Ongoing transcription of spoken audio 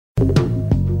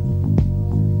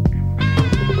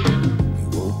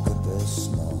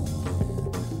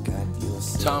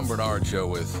Tom Bernard Show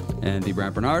with Andy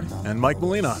Brant Bernard. And Mike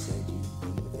Molina.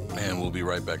 And we'll be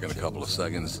right back in a couple of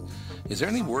seconds. Is there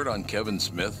any word on Kevin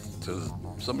Smith?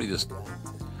 Somebody just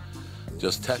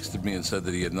texted me and said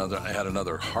that he had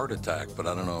another heart attack, but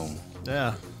I don't know.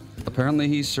 Yeah. Apparently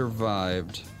he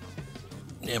survived.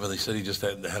 Yeah, but they said he just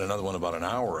had another one about an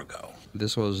hour ago.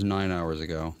 This was 9 hours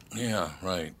ago. Yeah,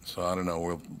 right. So I don't know.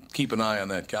 We'll keep an eye on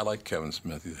that guy. I like Kevin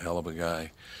Smith. He's a hell of a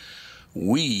guy.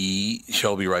 We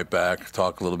shall be right back.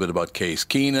 Talk a little bit about Case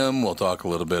Keenum. We'll talk a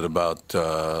little bit about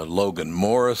Logan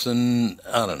Morrison.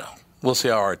 I don't know. We'll see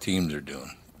how our teams are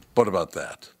doing. What about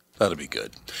that? That'll be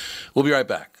good. We'll be right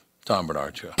back. Tom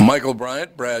Bernard Show. Michael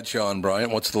Bryant, Bradshaw and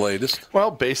Bryant, what's the latest?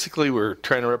 Well, basically, we're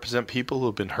trying to represent people who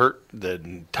have been hurt,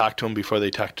 then talk to them before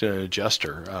they talk to an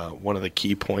adjuster. One of the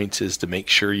key points is to make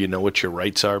sure you know what your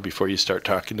rights are before you start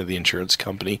talking to the insurance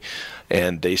company,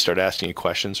 and they start asking you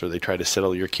questions or they try to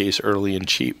settle your case early and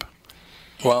cheap.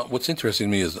 Well, what's interesting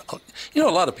to me is, a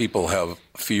lot of people have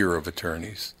fear of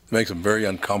attorneys. It makes them very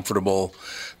uncomfortable.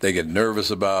 They get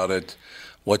nervous about it.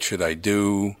 What should I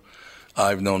do?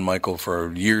 I've known Michael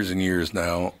for years and years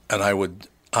now, and I would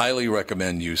highly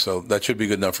recommend you. So that should be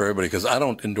good enough for everybody, because I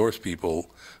don't endorse people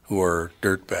who are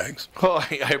dirtbags. Well,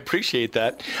 I appreciate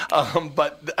that.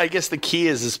 But I guess the key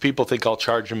is people think I'll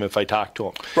charge them if I talk to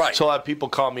them. Right. So a lot of people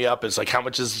call me up. It's like, how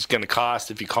much is this going to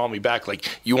cost if you call me back? Like,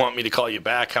 you want me to call you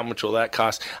back? How much will that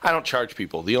cost? I don't charge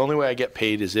people. The only way I get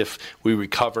paid is if we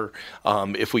recover,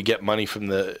 if we get money from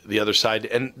the other side.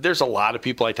 And there's a lot of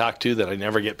people I talk to that I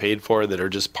never get paid for that are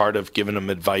just part of giving them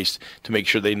advice to make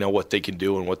sure they know what they can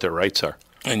do and what their rights are.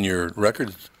 And your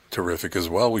record's terrific as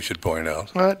well, we should point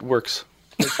out. Well, it works.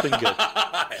 It's been good.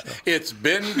 It's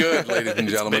been good, ladies and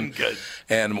gentlemen. It's been good.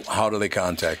 And how do they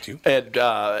contact you? At,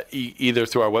 either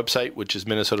through our website, which is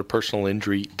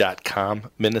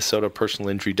minnesotapersonalinjury.com,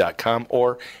 minnesotapersonalinjury.com,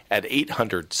 or at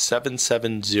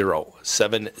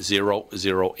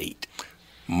 800-770-7008.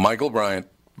 Michael Bryant,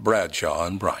 Bradshaw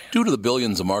and Bryant. Due to the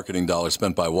billions of marketing dollars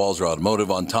spent by Walser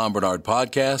Automotive on Tom Bernard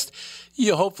Podcast,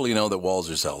 you hopefully know that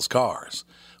Walser sells cars.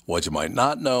 What you might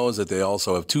not know is that they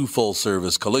also have 2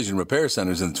 full-service collision repair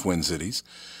centers in the Twin Cities.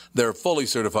 They're fully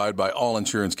certified by all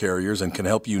insurance carriers and can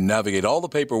help you navigate all the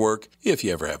paperwork if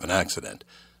you ever have an accident.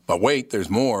 But wait, there's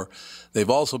more. They've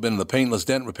also been in the paintless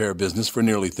dent repair business for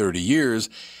nearly 30 years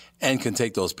and can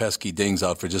take those pesky dings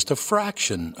out for just a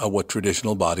fraction of what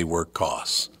traditional bodywork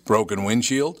costs. Broken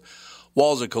windshield?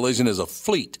 Walser Collision is a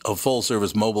fleet of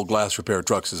full-service mobile glass repair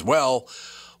trucks as well.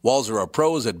 Walser are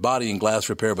pros at body and glass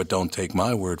repair, but don't take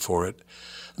my word for it.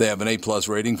 They have an A-plus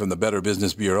rating from the Better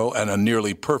Business Bureau and a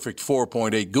nearly perfect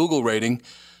 4.8 Google rating.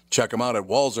 Check them out at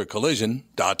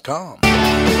walsercollision.com.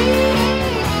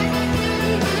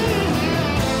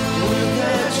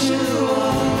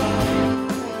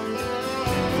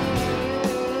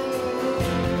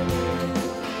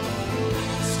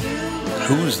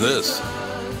 Who's this?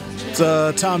 It's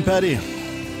Tom Petty.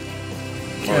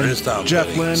 Oh, it is Tom Jeff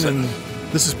Petty. Lynne, and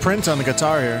this is Prince on the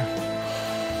guitar here.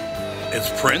 It's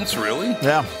Prince, really?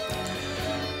 Yeah.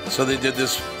 So they did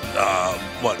this,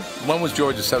 when was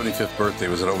George's 75th birthday?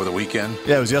 Was it over the weekend?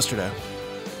 Yeah, it was yesterday.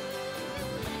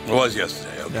 It was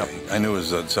yesterday, okay. Yep. I knew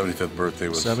his 75th birthday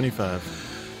was 75.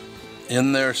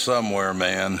 in there somewhere,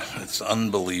 man. It's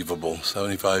unbelievable.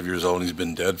 75 years old, he's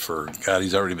been dead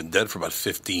he's already been dead for about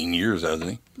 15 years,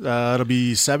 hasn't he? It'll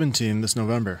be 17 this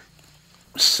November.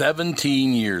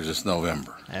 17 years this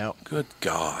November. Yep. Good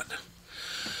God.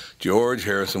 George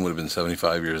Harrison would have been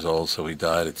 75 years old, so he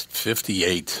died at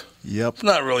 58. Yep. It's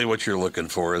not really what you're looking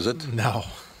for, is it? No.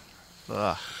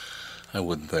 Ugh. I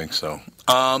wouldn't think so.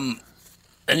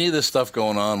 Any of this stuff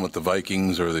going on with the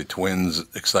Vikings or the Twins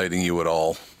exciting you at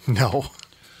all? No.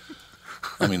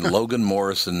 I mean, Logan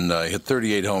Morrison hit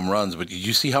 38 home runs, but did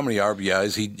you see how many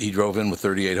RBIs he drove in with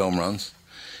 38 home runs?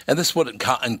 And this would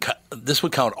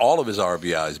count all of his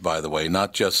RBIs, by the way,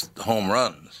 not just home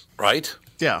runs, right?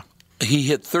 Yeah. He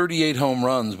hit 38 home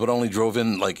runs, but only drove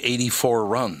in like 84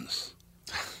 runs.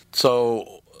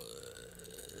 So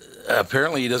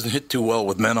apparently he doesn't hit too well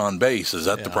with men on base. Is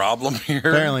that the problem here?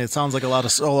 Apparently it sounds like a lot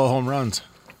of solo home runs.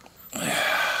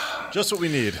 Just what we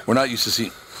need. We're not used to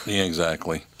seeing... Yeah,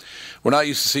 exactly. We're not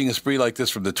used to seeing a spree like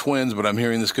this from the Twins, but I'm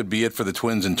hearing this could be it for the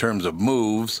Twins in terms of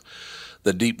moves.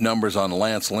 The deep numbers on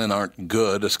Lance Lynn aren't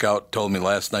good. A scout told me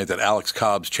last night that Alex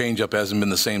Cobb's changeup hasn't been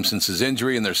the same since his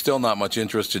injury, and there's still not much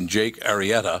interest in Jake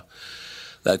Arrieta.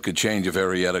 That could change if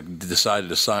Arrieta decided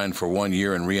to sign for 1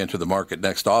 year and re-enter the market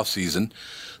next offseason.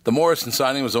 The Morrison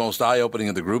signing was the most eye-opening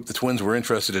of the group. The Twins were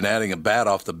interested in adding a bat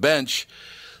off the bench.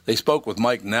 They spoke with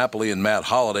Mike Napoli and Matt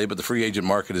Holliday, but the free agent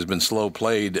market has been slow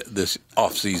played this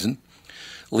offseason.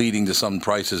 leading to some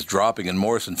prices dropping, and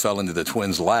Morrison fell into the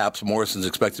Twins' laps. Morrison's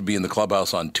expected to be in the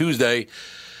clubhouse on Tuesday.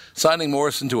 Signing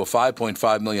Morrison to a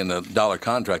 $5.5 million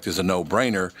contract is a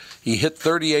no-brainer. He hit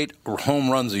 38 home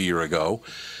runs a year ago,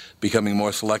 becoming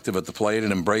more selective at the plate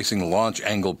and embracing launch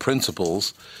angle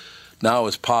principles. Now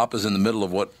his pop is in the middle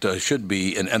of what should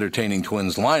be an entertaining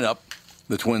Twins lineup.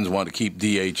 The Twins want to keep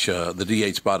the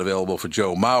DH spot available for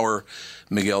Joe Mauer,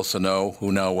 Miguel Sano,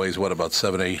 who now weighs, about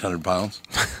 700-800 pounds?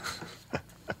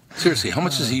 Seriously, how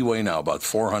much does he weigh now? About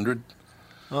 400?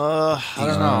 I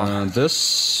don't know. This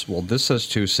says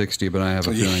 260, but I have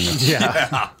a feeling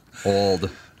it's old.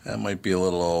 That might be a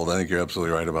little old. I think you're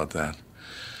absolutely right about that.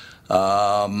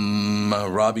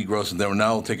 Robbie Gross, they will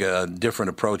now take a different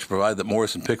approach, provided that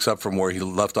Morrison picks up from where he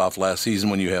left off last season.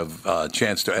 When you have a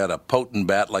chance to add a potent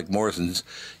bat like Morrison's,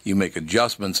 you make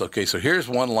adjustments. Okay, so here's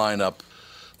one lineup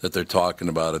that they're talking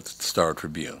about at the Star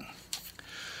Tribune.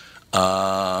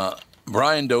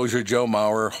 Brian Dozier, Joe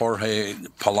Mauer, Jorge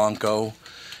Polanco,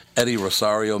 Eddie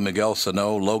Rosario, Miguel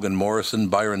Sano, Logan Morrison,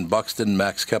 Byron Buxton,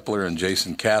 Max Kepler, and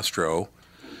Jason Castro.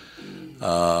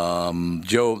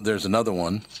 There's another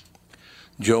one.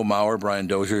 Joe Mauer, Brian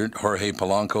Dozier, Jorge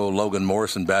Polanco, Logan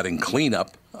Morrison batting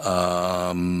cleanup.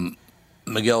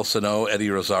 Miguel Sano, Eddie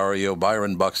Rosario,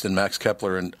 Byron Buxton, Max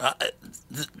Kepler, and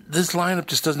this lineup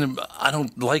just doesn't. I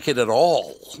don't like it at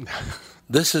all.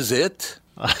 This is it.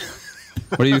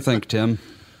 What do you think, Tim?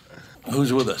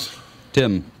 Who's with us?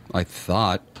 Tim, I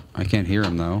thought. I can't hear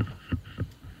him, though.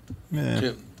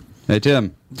 Tim. Hey,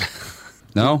 Tim.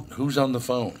 No? Who's on the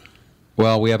phone?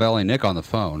 Well, we have L.A. Nick on the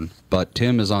phone, but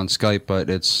Tim is on Skype, but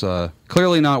it's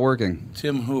clearly not working.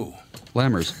 Tim who?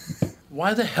 Lammers.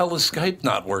 Why the hell is Skype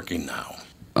not working now?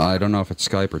 I don't know if it's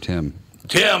Skype or Tim.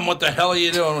 Tim, what the hell are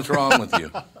you doing? What's wrong with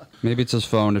you? Maybe it's his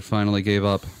phone. It finally gave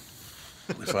up.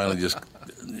 You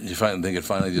think it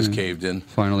finally just caved in?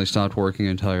 Finally stopped working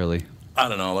entirely. I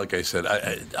don't know. Like I said,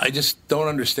 I just don't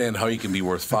understand how you can be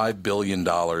worth $5 billion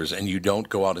and you don't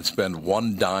go out and spend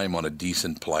one dime on a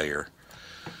decent player.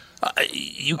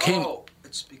 Oh,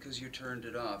 it's because you turned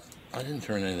it off. I didn't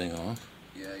turn anything off.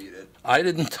 Yeah, you did. I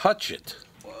didn't touch it.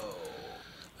 Whoa.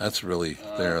 That's really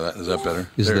there. Is that better?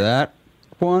 Is there. that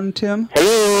one, Tim?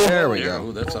 Hello. There we go.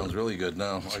 Ooh, that sounds really good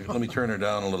now. Let me turn her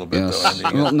down a little bit, Yes.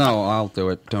 though. Well, no, I'll do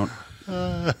it. Don't.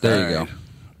 There you go.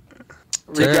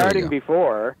 Regarding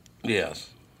before, Yes.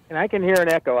 and I can hear an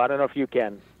echo. I don't know if you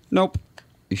can. Nope.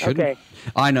 You shouldn't. Okay.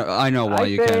 I know why I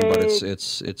you can, but say-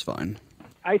 it's fine.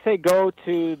 I say go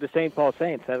to the St. Paul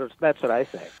Saints. That's what I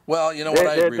say. Well, you know what?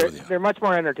 I agree with you. They're much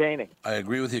more entertaining. I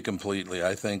agree with you completely.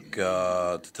 I think,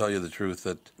 to tell you the truth,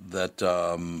 that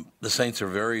the Saints are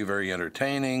very, very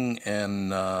entertaining,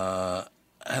 and I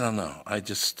don't know.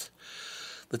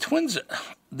 The Twins,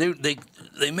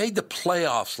 they made the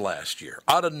playoffs last year.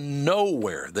 Out of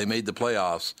nowhere, they made the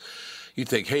playoffs. You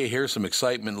think, hey, here's some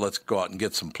excitement. Let's go out and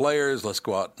get some players. Let's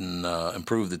go out and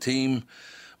improve the team.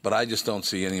 But I just don't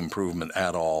see any improvement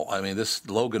at all. I mean, this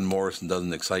Logan Morrison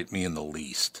doesn't excite me in the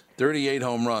least. 38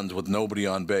 home runs with nobody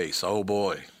on base. Oh,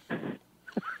 boy.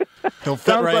 He'll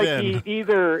fit Sounds right like in. he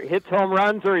either hits home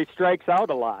runs or he strikes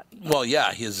out a lot. Well,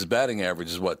 yeah, his batting average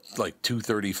is what, like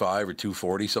 235 or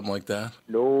 240, something like that?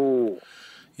 No.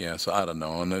 Yeah, so I don't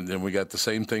know. And then we got the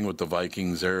same thing with the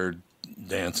Vikings. They're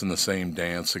dancing the same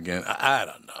dance again. I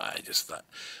don't know.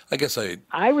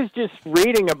 I was just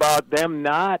reading about them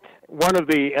not. One of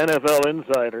the NFL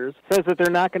insiders says that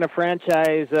they're not going to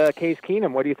franchise Case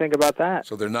Keenum. What do you think about that?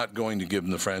 So they're not going to give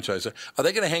them the franchise. Are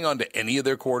they going to hang on to any of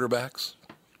their quarterbacks?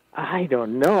 I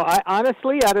don't know. I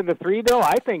honestly, out of the three, though,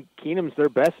 I think Keenum's their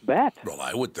best bet. Well,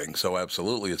 I would think so,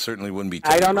 absolutely. It certainly wouldn't be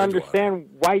I Teddy don't Bridgewater. understand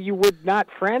why you would not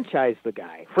franchise the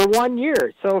guy for 1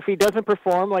 year. So if he doesn't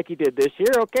perform like he did this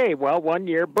year, okay, well, 1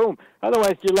 year, boom.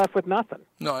 Otherwise, you're left with nothing.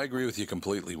 No, I agree with you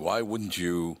completely. Why wouldn't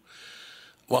you?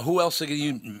 Well, who else can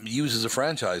you use as a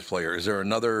franchise player? Is there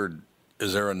another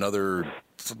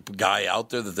guy out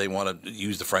there that they want to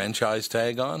use the franchise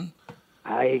tag on?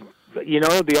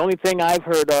 The only thing I've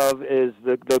heard of is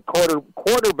the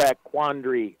quarterback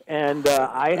quandary, and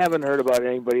I haven't heard about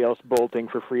anybody else bolting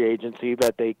for free agency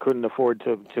that they couldn't afford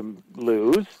to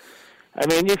lose. I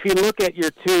mean, if you look at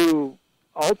your two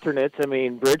alternates, I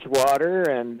mean, Bridgewater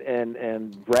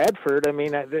and Bradford, I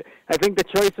mean, I think the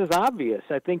choice is obvious.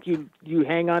 I think you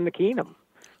hang on to Keenum.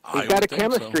 He's got a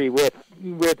chemistry with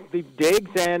the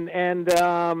Diggs and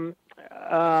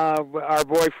our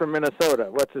boy from Minnesota.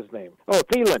 What's his name? Oh,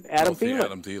 Thielen. Adam Thielen.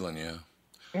 Adam Thielen, yeah.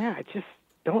 Yeah, just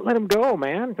don't let him go,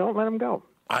 man. Don't let him go.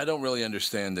 I don't really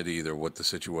understand it either, what the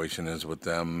situation is with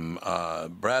them.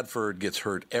 Bradford gets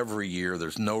hurt every year.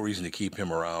 There's no reason to keep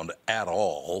him around at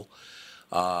all.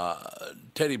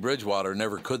 Teddy Bridgewater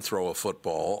never could throw a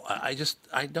football. I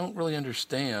don't really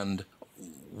understand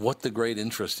what the great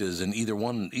interest is in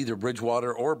either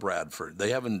Bridgewater or Bradford.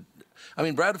 They haven't. I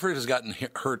mean, Bradford has gotten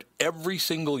hurt every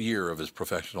single year of his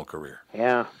professional career.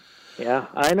 Yeah,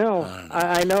 I know.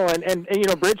 I know. And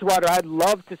Bridgewater, I'd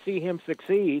love to see him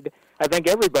succeed. I think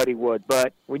everybody would.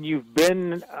 But when you've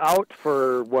been out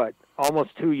for,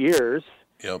 almost 2 years,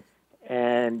 yep,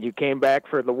 and you came back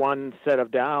for the one set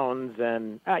of downs,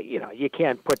 and, you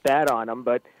can't put that on him,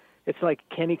 but it's like,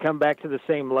 can he come back to the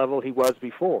same level he was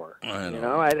before? I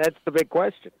know. That's the big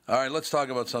question. All right, let's talk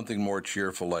about something more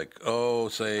cheerful, like,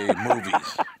 say,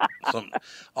 movies.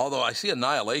 Although I see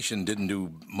Annihilation didn't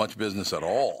do much business at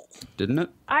all. Didn't it?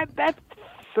 That's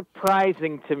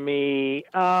surprising to me.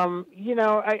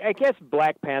 I guess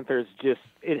Black Panther's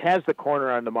it has the corner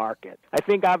on the market. I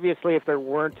think obviously if there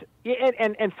weren't,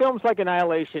 and films like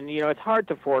Annihilation, it's hard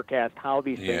to forecast how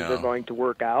these things are going to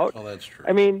work out. Oh, that's true.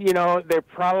 I mean, they're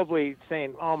probably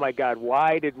saying, oh my God,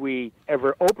 why did we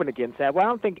ever open against that? Well, I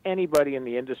don't think anybody in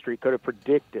the industry could have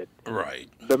predicted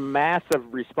the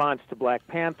massive response to Black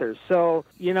Panther. So,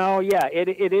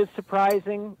 it is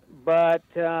surprising, but,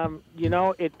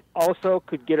 it also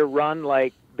could get a run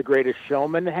like The Greatest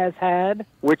Showman has had,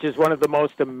 which is one of the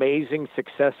most amazing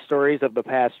success stories of the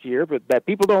past year, but that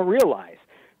people don't realize,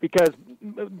 because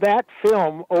that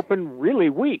film opened really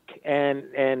weak,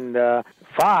 and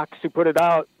Fox, who put it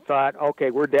out, thought,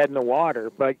 okay, we're dead in the water,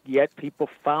 but yet people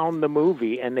found the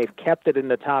movie, and they've kept it in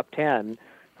the top 10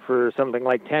 for something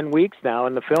like 10 weeks now,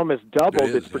 and the film has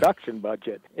doubled its production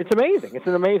budget. It's amazing. It's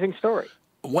an amazing story.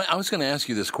 I was going to ask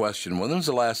you this question. When was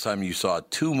the last time you saw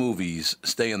two movies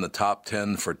stay in the top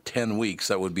 10 for 10 weeks?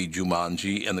 That would be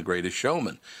Jumanji and The Greatest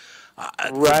Showman.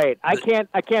 Right. I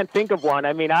can't think of one.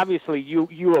 I mean, obviously, you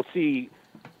will see.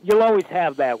 You'll always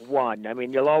have that one. I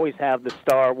mean, you'll always have the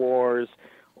Star Wars,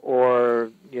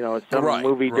 or some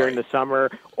movie during the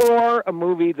summer, or a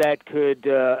movie that could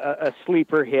a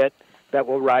sleeper hit that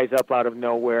will rise up out of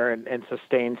nowhere and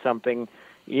sustain something.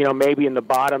 Maybe in the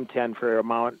bottom 10 for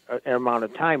an amount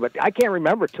of time. But I can't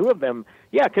remember two of them.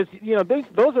 Yeah, because,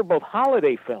 those are both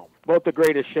holiday films, both The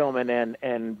Greatest Showman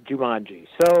and Jumanji.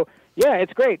 So, yeah,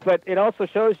 it's great. But it also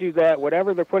shows you that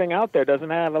whatever they're putting out there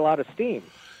doesn't have a lot of steam.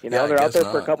 They're out there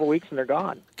for a couple weeks and they're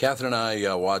gone. Catherine and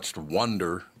I watched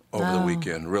Wonder over the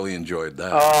weekend. Really enjoyed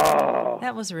that. Oh,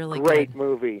 that was really great good.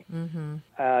 Movie.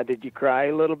 Mm-hmm. Did you cry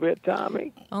a little bit,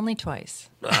 Tommy? Only twice.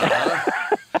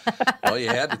 Well, you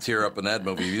had to tear up in that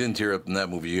movie. If you didn't tear up in that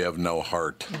movie, you have no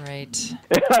heart. Right.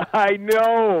 I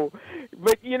know.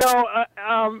 But,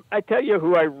 I tell you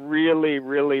who I really,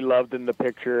 really loved in the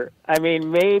picture. I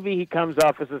mean, maybe he comes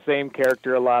off as the same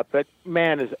character a lot, but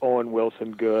man, is Owen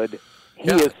Wilson good.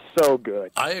 He is so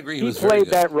good. I agree. He played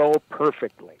that role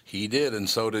perfectly. He did, and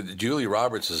so did Julie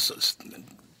Roberts. Is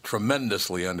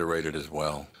tremendously underrated as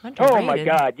well. Underrated. Oh, my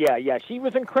God, yeah. She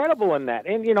was incredible in that,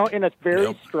 and, in a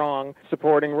very strong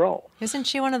supporting role. Isn't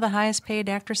she one of the highest paid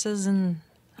actresses in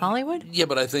Hollywood? Yeah,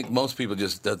 but I think most people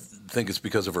just think it's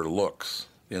because of her looks,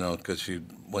 because she's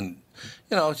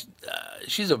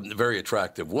a very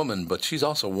attractive woman, but she's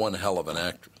also one hell of an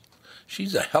actress.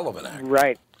 She's a hell of an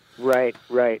actress.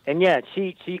 Right. And, yeah,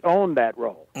 she owned that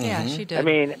role. Yeah, she did. I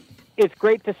mean, it's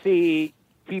great to see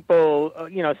people,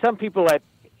 some people that,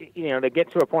 they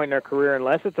get to a point in their career,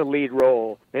 unless it's a lead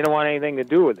role, they don't want anything to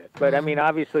do with it. But, I mean,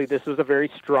 obviously this was a very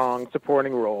strong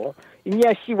supporting role. And,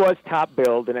 yes, she was top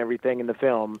billed and everything in the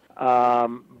film.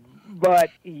 But,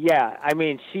 yeah, I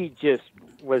mean, she just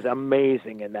was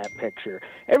amazing in that picture.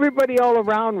 Everybody all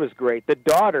around was great. The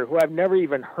daughter, who I've never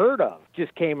even heard of,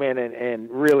 just came in and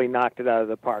really knocked it out of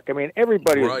the park. I mean,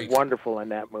 everybody was wonderful in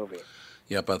that movie.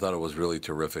 Yep, I thought it was really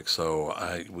terrific. So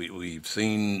I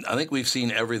think we've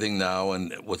seen everything now.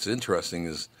 And what's interesting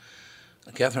is,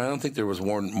 Catherine, I don't think there was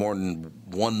more than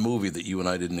one movie that you and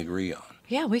I didn't agree on.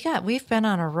 Yeah, we've been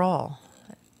on a roll.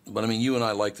 But I mean, you and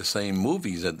I like the same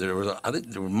movies. I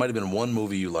think there might have been one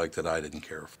movie you liked that I didn't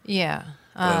care for. Yeah,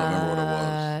 but I don't remember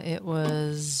what it was. It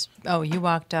was. Oh, you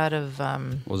walked out of.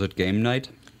 Was it Game Night?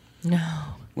 No.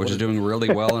 Which is doing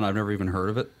really well, and I've never even heard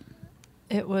of it.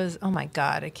 It was, oh my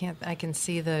God, I can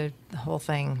see the whole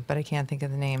thing, but I can't think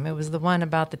of the name. It was the one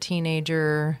about the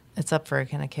teenager. It's up for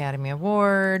an Academy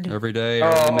Award. Every Day,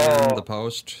 Early Man, The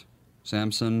Post,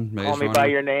 Samson, Maze Call Me Runner. By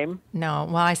Your Name? No,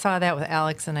 well, I saw that with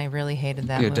Alex, and I really hated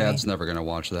that movie. Your dad's never going to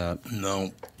watch that.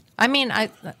 No. I mean,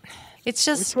 it's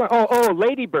just...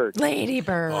 Lady Bird. Lady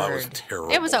Bird. Oh, it was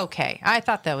terrible. It was okay. I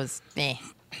thought that was, It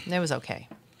was okay.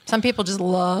 Some people just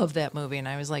love that movie, and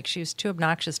I was like, she was too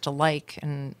obnoxious to like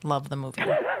and love the movie.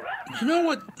 You know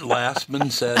what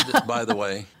Lastman said, by the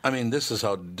way? I mean, this is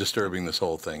how disturbing this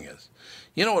whole thing is.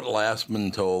 You know what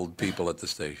Lastman told people at the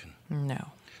station? No.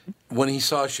 When he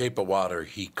saw Shape of Water,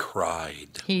 he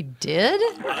cried. He did?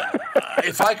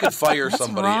 If I could fire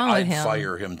somebody, wrong with I'd him?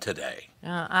 fire him today.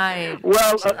 I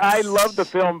love the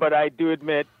film, but I do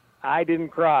admit I didn't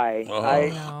cry. Oh,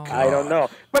 I don't know.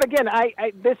 But again,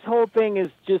 I this whole thing is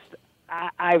just,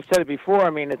 I've said it before, I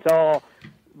mean, it's all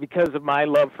because of my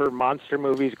love for monster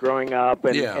movies growing up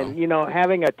and you know,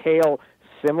 having a tale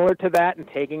similar to that and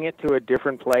taking it to a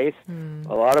different place,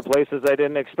 a lot of places I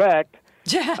didn't expect.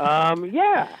 Yeah.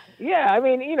 I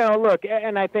mean, you know, look,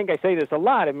 and I think I say this a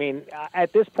lot. I mean,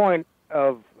 at this point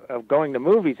of going to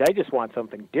movies, I just want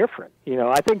something different. You know,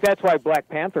 I think that's why Black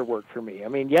Panther worked for me. I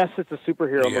mean, yes, it's a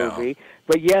superhero movie,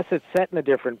 but yes, it's set in a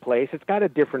different place. It's got a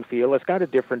different feel. It's got a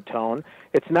different tone.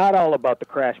 It's not all about the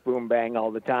crash, boom, bang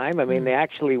all the time. I mean, they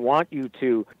actually want you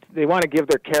to, they want to give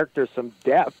their characters some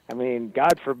depth. I mean,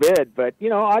 God forbid, but, you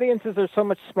know, audiences are so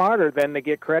much smarter than they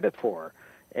get credit for.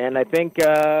 And I think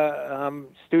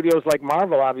studios like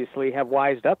Marvel obviously have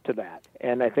wised up to that,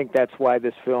 and I think that's why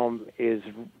this film is,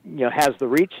 you know, has the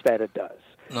reach that it does.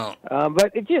 No,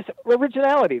 but it just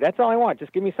originality. That's all I want.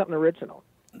 Just give me something original.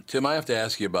 Tim, I have to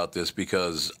ask you about this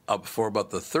because for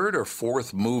about the third or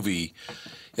fourth movie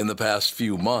in the past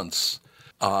few months,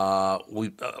 we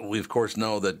of course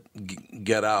know that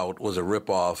Get Out was a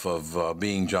ripoff of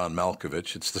Being John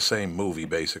Malkovich. It's the same movie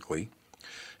basically,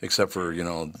 except for, you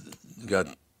know, got,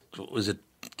 was it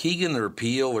Keegan or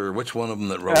Peele or which one of them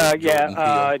that wrote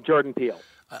Jordan Peele.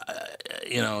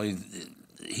 You know,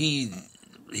 he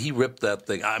ripped that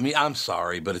thing. I mean, I'm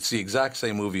sorry, but it's the exact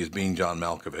same movie as Being John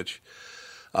Malkovich,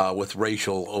 with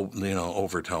racial, you know,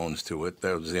 overtones to it.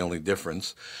 That was the only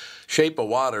difference. Shape of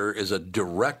Water is a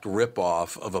direct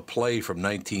ripoff of a play from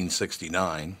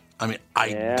 1969. I mean,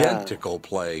 identical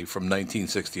play from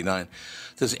 1969.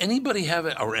 Does anybody have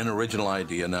an original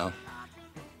idea now?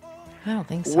 I don't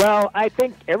think so. Well, I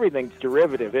think everything's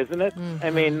derivative, isn't it? I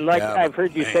mean, like I've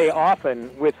heard you say often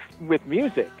with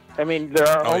music. I mean, there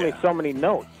are only so many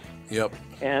notes. Yep.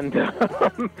 And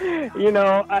you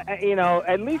know,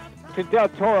 at least to Del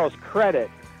Toro's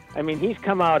credit, I mean, he's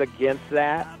come out against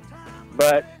that,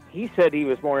 but he said he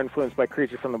was more influenced by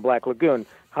Creature from the Black Lagoon.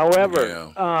 However,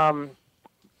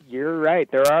 you're right.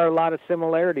 There are a lot of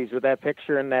similarities with that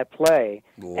picture and that play,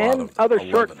 and other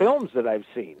short films that I've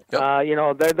seen. Yep. You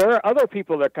know, there are other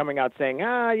people that are coming out saying,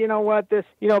 you know what, this,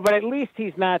 you know, but at least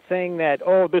he's not saying that,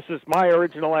 oh, this is my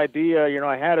original idea. You know,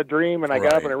 I had a dream and I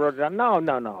got up and I wrote it down.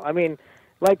 No. I mean,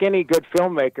 like any good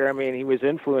filmmaker, I mean, he was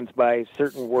influenced by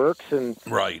certain works, and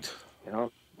you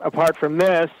know, apart from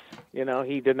this, you know,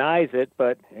 he denies it.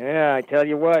 But yeah, I tell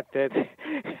you what,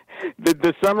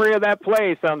 the summary of that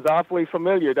play sounds awfully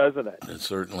familiar, doesn't it? It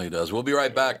certainly does. We'll be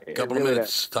right back. A couple of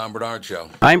minutes. Tom Bernard Show.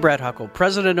 I'm Brett Huckle,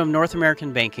 president of North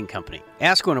American Banking Company.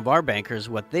 Ask one of our bankers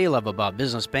what they love about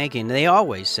business banking. They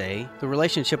always say the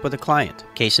relationship with the client.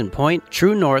 Case in point,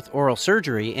 True North Oral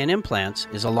Surgery and Implants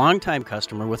is a longtime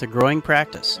customer with a growing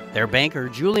practice. Their banker,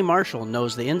 Julie Marshall,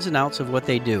 knows the ins and outs of what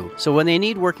they do. So when they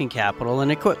need working capital,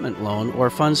 an equipment loan, or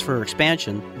funds for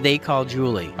expansion, they call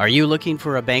Julie. Are you looking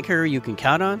for a banker you can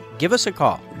count on? Give us a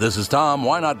call. This is Tom.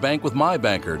 Why not bank with my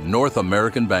banker, North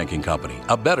American Banking Company?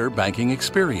 A better banking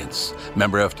experience.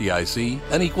 Member FDIC,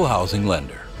 an equal housing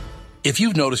lender. If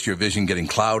you've noticed your vision getting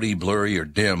cloudy, blurry, or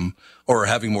dim, or are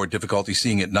having more difficulty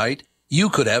seeing at night, you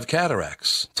could have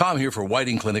cataracts. Tom here for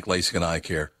Whiting Clinic LASIK and Eye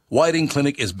Care. Whiting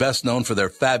Clinic is best known for their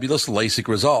fabulous LASIK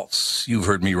results. You've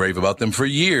heard me rave about them for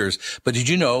years, but did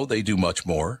you know they do much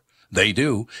more? They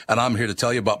do, and I'm here to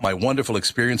tell you about my wonderful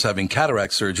experience having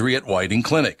cataract surgery at Whiting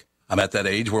Clinic. I'm at that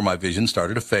age where my vision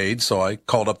started to fade, so I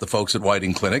called up the folks at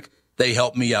Whiting Clinic. They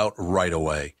helped me out right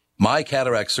away. My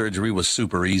cataract surgery was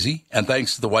super easy, and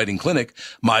thanks to the Whiting Clinic,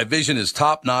 my vision is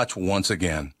top-notch once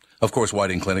again. Of course,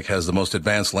 Whiting Clinic has the most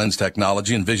advanced lens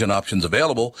technology and vision options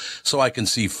available, so I can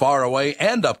see far away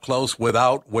and up close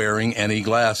without wearing any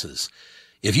glasses.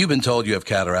 If you've been told you have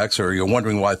cataracts or you're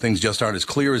wondering why things just aren't as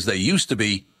clear as they used to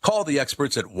be, call the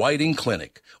experts at Whiting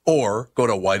Clinic or go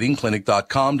to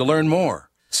whitingclinic.com to learn more.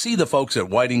 See the folks at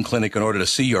Whiting Clinic in order to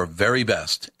see your very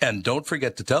best. And don't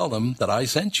forget to tell them that I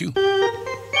sent you. 2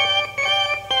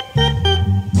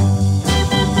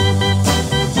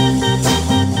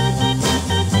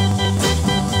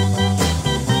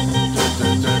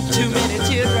 minute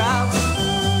teardrop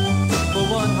for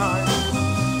one heart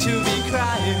to be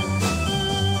crying.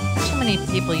 Too many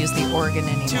people use the organ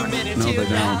anymore. 2 minute No, they don't.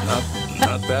 teardrop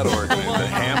Not that organ. The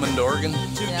Hammond organ?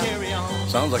 to carry on.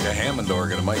 Sounds like a Hammond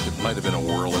organ. It might have been a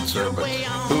Wurlitzer, but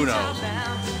who knows?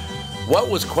 What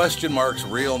was Question Mark's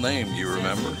real name? Do you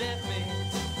remember?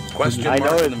 Question I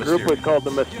mark know and his the group was Mysterians. called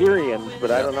the Mysterians, but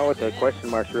I don't know what the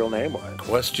question mark's real name was.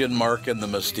 Question mark and the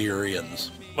Mysterians.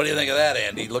 What do you think of that,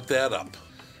 Andy? Look that up.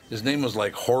 His name was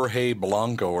like Jorge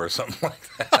Blanco or something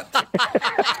like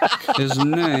that. His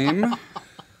name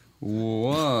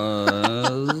was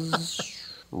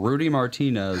Rudy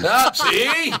Martinez. Ah,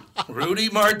 see? Rudy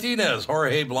Martinez.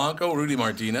 Jorge Blanco, Rudy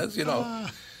Martinez, you know.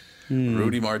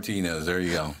 Rudy Martinez, there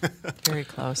you go. Very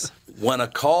close. When a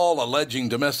call alleging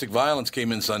domestic violence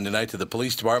came in Sunday night to the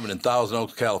police department in Thousand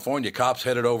Oaks, California, cops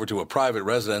headed over to a private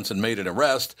residence and made an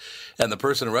arrest, and the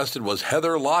person arrested was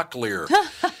Heather Locklear.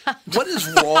 What is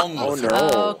wrong with her?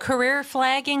 Oh, career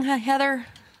flagging, huh, Heather?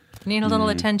 Need a little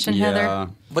attention, Heather?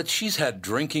 But she's had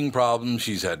drinking problems,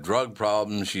 she's had drug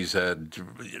problems, she's had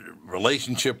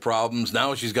relationship problems.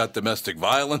 Now she's got domestic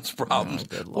violence problems.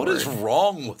 What is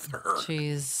wrong with her?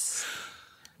 She's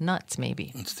nuts,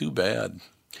 maybe. It's too bad.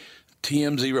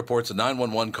 TMZ reports a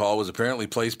 911 call was apparently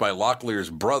placed by Locklear's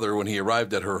brother when he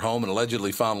arrived at her home and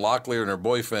allegedly found Locklear and her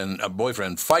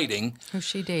boyfriend fighting. Who's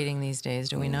she dating these days?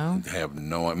 Do we know? I have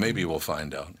no. Maybe we'll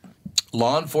find out.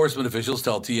 Law enforcement officials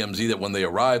tell TMZ that when they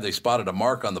arrived, they spotted a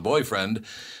mark on the boyfriend,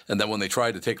 and that when they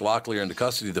tried to take Locklear into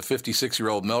custody, the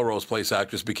 56-year-old Melrose Place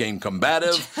actress became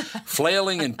combative,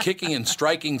 flailing and kicking and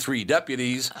striking 3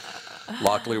 deputies.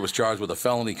 Locklear was charged with a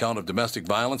felony count of domestic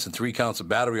violence and 3 counts of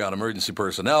battery on emergency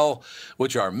personnel,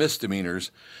 which are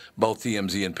misdemeanors. Both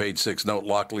TMZ and Page 6 note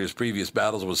Locklear's previous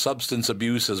battles with substance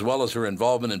abuse as well as her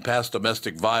involvement in past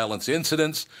domestic violence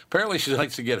incidents. Apparently she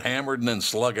likes to get hammered and then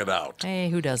slug it out. Hey,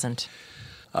 who doesn't?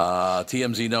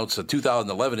 TMZ notes a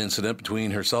 2011 incident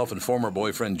between herself and former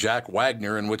boyfriend Jack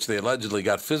Wagner in which they allegedly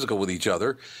got physical with each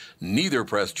other. Neither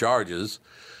pressed charges.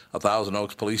 A Thousand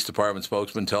Oaks Police Department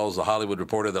spokesman tells The Hollywood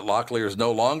Reporter that Locklear is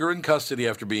no longer in custody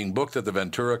after being booked at the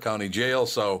Ventura County Jail,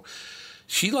 so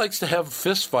she likes to have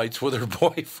fistfights with her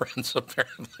boyfriends,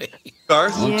 apparently.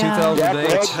 Garth, In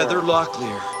 2008, it's Heather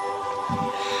Locklear.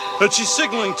 And she's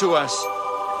signaling to us,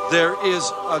 there is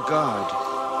a God.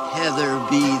 Heather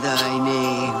be thy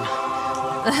name.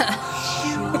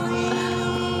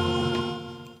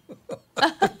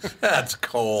 That's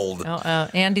cold.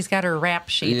 Andy's got her rap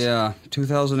sheet. Yeah,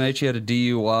 2008 she had a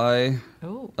DUI.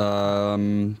 Ooh.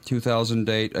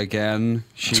 2008 again.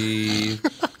 She,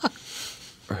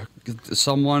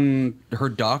 her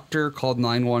doctor called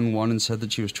 911 and said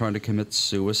that she was trying to commit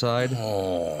suicide.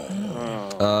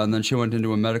 And then she went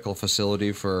into a medical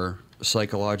facility for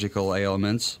psychological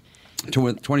ailments.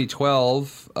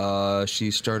 2012,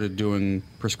 she started doing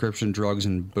prescription drugs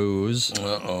and booze.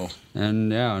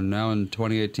 And yeah, now in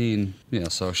 2018,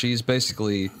 so she's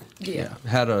basically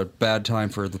had a bad time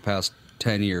for the past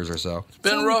 10 years or so. It's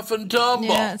been rough and tumble.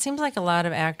 Yeah, it seems like a lot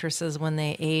of actresses, when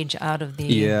they age out of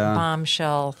the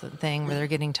bombshell thing where they're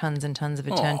getting tons and tons of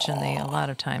attention, they a lot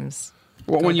of times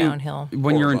go downhill.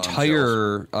 When your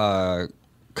entire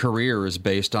career is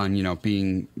based on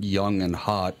being young and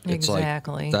hot, it's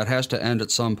Exactly. like that has to end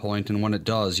at some point, and when it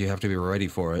does, you have to be ready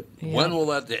for it. Yeah. When will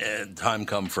that time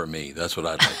come for me? That's what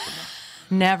I'd like to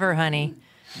know. Never, honey.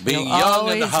 Being You'll young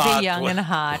always and hot. be young and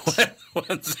hot.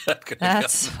 When's that going to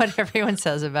That's what everyone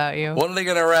says about you. When are they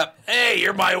going to rap? Hey,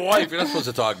 you're my wife. You're not supposed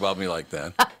to talk about me like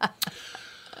that.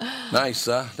 Nice,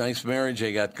 nice marriage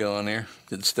they got going there.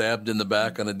 Get stabbed in the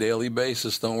back on a daily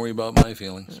basis. Don't worry about my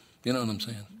feelings. You know what I'm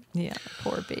saying? Yeah,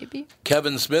 poor baby.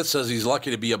 Kevin Smith says he's lucky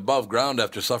to be above ground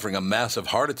after suffering a massive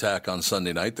heart attack on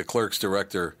Sunday night. The Clerks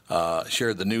director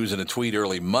shared the news in a tweet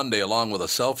early Monday, along with a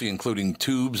selfie including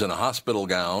tubes and a hospital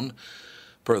gown.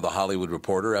 Per The Hollywood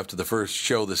Reporter, after the first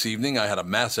show this evening, I had a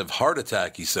massive heart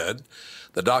attack, he said.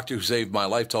 The doctor who saved my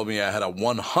life told me I had a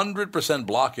 100%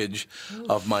 blockage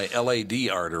of my LAD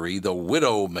artery, the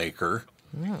Widowmaker.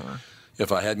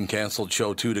 If I hadn't canceled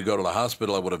show 2 to go to the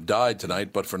hospital, I would have died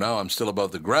tonight, but for now I'm still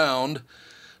above the ground.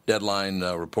 Deadline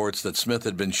reports that Smith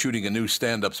had been shooting a new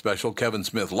stand-up special, Kevin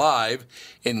Smith Live,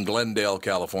 in Glendale,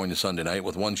 California, Sunday night,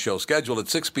 with one show scheduled at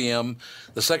 6 p.m.,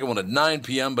 the second one at 9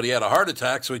 p.m., but he had a heart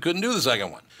attack, so he couldn't do the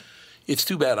second one. It's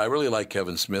too bad. I really like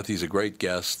Kevin Smith. He's a great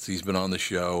guest. He's been on the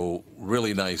show.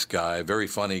 Really nice guy, very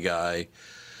funny guy.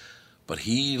 But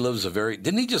he lives a very...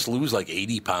 Didn't he just lose like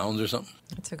 80 pounds or something?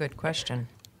 That's a good question.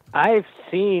 I've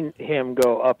seen him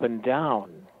go up and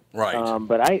down. Right.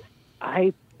 But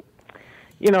I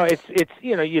it's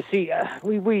you see,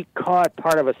 we caught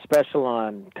part of a special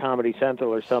on Comedy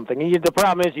Central or something. And the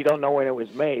problem is you don't know when it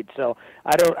was made. So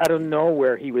I don't know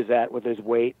where he was at with his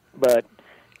weight, but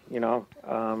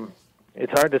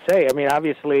it's hard to say. I mean,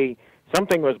 obviously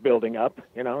something was building up,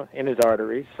 in his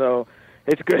arteries. So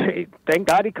it's good. Thank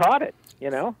God he caught it.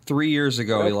 3 years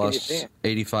ago, he What else can you lost say?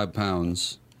 85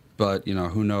 pounds. but,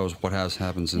 who knows what has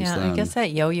happened since then. Yeah, I guess that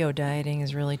yo-yo dieting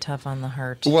is really tough on the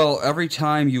heart. Well, every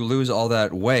time you lose all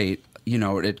that weight,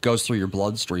 it goes through your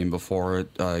bloodstream before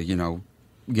it,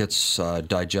 gets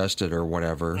digested or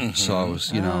whatever. Mm-hmm.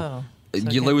 So,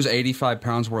 you lose 85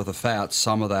 pounds worth of fat.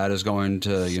 Some of that is going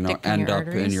to, end up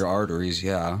in your arteries.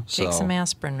 Yeah. Take some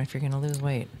aspirin if you're going to lose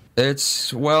weight.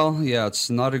 It's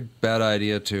not a bad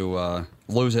idea to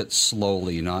lose it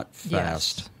slowly, not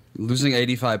fast. Yes. Losing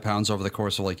 85 pounds over the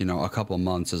course of, a couple of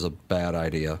months is a bad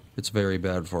idea. It's very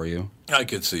bad for you. I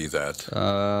could see that.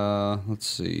 Let's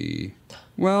see.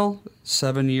 Well,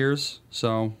 7 years,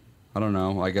 so I don't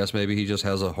know. I guess maybe he just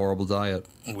has a horrible diet.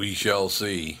 We shall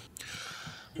see.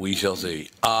 We shall see.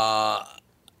 Doc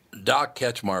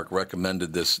Ketchmark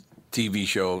recommended this TV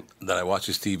show that I watched,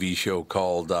 this TV show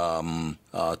called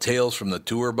Tales from the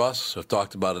Tour Bus. I've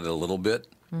talked about it a little bit.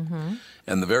 Mm-hmm.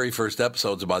 And the very first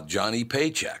episode's about Johnny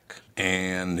Paycheck.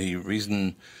 And the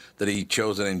reason that he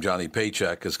chose the name Johnny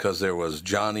Paycheck is because there was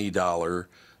Johnny Dollar,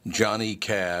 Johnny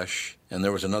Cash, and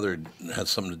there was another that had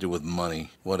something to do with money,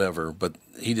 whatever. But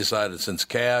he decided since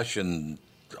Cash and,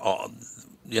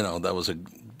 that was a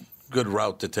good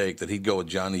route to take, that he'd go with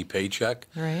Johnny Paycheck.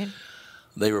 Right.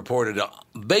 They reported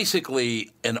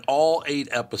basically in all 8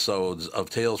 episodes of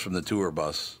Tales from the Tour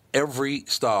Bus, every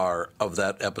star of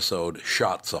that episode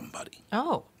shot somebody.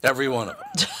 Oh. Every one of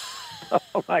them.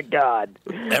 Oh, my God.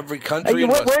 Every country.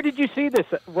 Where did you see this?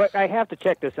 I have to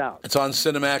check this out. It's on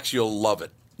Cinemax. You'll love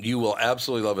it. You will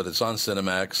absolutely love it. It's on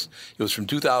Cinemax. It was from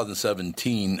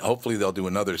 2017. Hopefully they'll do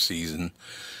another season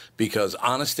because,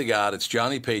 honest to God, it's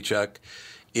Johnny Paycheck.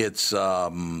 It's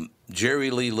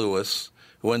Jerry Lee Lewis,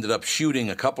 who ended up shooting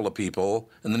a couple of people,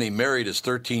 and then he married his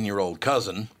 13-year-old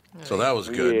cousin. So that was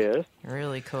good. Yes.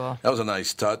 Really cool. That was a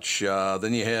nice touch.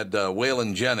 Then you had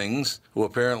Waylon Jennings, who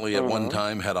apparently at one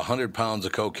time had 100 pounds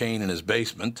of cocaine in his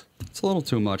basement. It's a little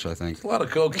too much, I think. A lot of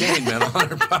cocaine, man.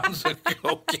 100 pounds of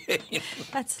cocaine.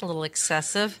 That's a little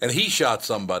excessive. And he shot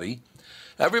somebody.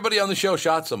 Everybody on the show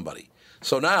shot somebody.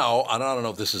 So now, I don't know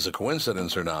if this is a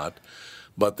coincidence or not,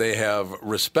 but they have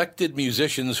respected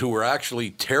musicians who were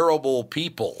actually terrible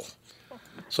people.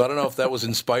 So I don't know if that was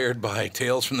inspired by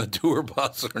Tales from the Tour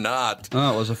Bus or not.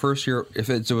 Oh, it was a first year. If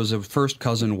it was a first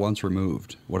cousin once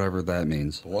removed, whatever that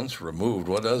means. Once removed,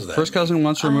 what does that First cousin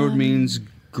once removed means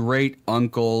great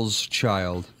uncle's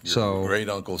child. Your great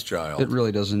uncle's child. It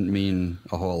really doesn't mean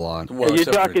a whole lot. Well, are you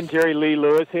talking Jerry Lee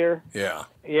Lewis here? Yeah.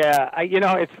 Yeah,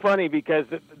 it's funny because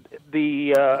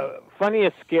the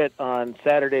funniest skit on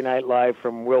Saturday Night Live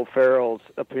from Will Ferrell's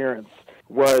appearance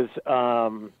was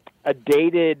a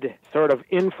dated sort of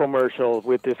infomercial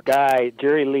with this guy,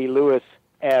 Jerry Lee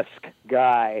Lewis-esque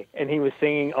guy, and he was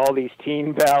singing all these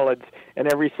teen ballads,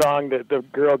 and every song that the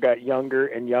girl got younger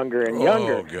and younger and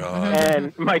younger. Oh, God.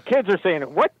 And my kids are saying,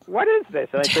 what is this?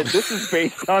 And I said, this is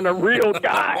based on a real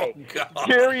guy,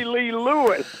 Jerry Lee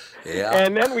Lewis. Yeah.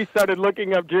 And then we started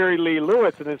looking up Jerry Lee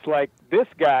Lewis, and it's like, this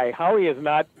guy, how he has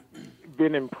not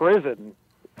been in prison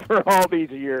for all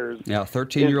these years. Yeah,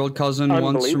 13-year-old cousin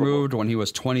once removed when he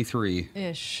was 23.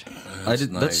 Ish.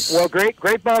 Nice. Well,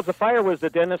 Great Balls of Fire was the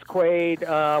Dennis Quaid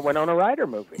Winona Ryder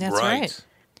movie. That's right.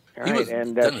 Right,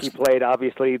 and she played,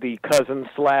 obviously, the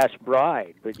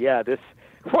cousin/bride. But, yeah,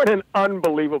 what an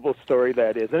unbelievable story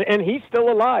that is. And he's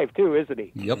still alive, too, isn't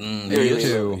he? Yep. He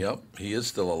is. Yep, he is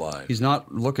still alive. He's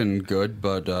not looking good,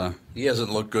 but... he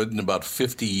hasn't looked good in about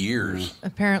 50 years.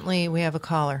 Apparently, we have a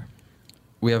caller.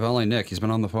 We have L.A. Nick. He's been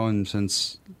on the phone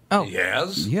since... Oh. He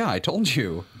has? Yeah, I told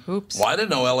you. Oops. Well, I didn't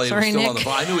know L.A. was still Nick. on the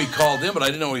phone. I knew he called in, but I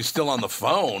didn't know he was still on the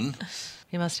phone.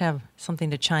 He must have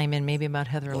something to chime in, maybe about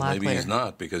Heather Locklear. Maybe he's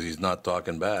not, because he's not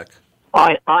talking back.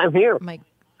 I'm here. Mike.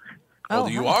 Oh,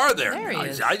 you are there. There he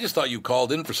is. I just thought you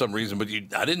called in for some reason, but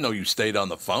I didn't know you stayed on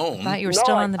the phone. Thought you were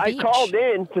still on the beach. I called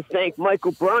in to thank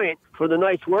Michael Bryant for the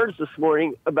nice words this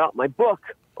morning about my book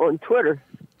on Twitter.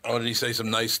 Oh, did he say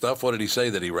some nice stuff? What did he say?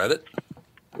 That he read it?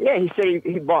 Yeah, he said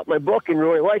he bought my book and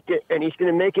really liked it, and he's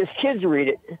going to make his kids read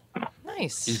it.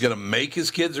 Nice. He's going to make his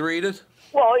kids read it?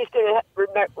 Well, he's going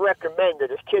to recommend that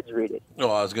his kids read it. Oh,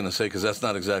 I was going to say, because that's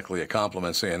not exactly a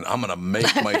compliment. Saying, I'm going to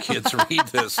make my kids read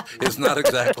this is not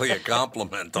exactly a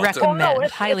compliment.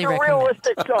 Recommend. Highly recommend. It's a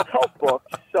realistic self-help book,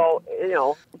 so,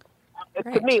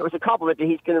 to me it was a compliment that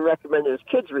he's going to recommend that his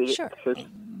kids read it. Sure.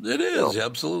 It is,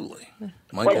 absolutely.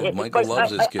 Michael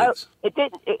loves his kids.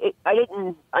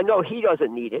 I know he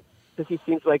doesn't need it, because he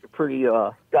seems like a pretty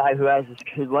guy who has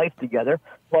his life together,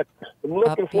 but I'm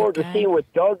looking forward to seeing what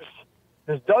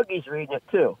because Dougie's reading it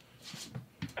too.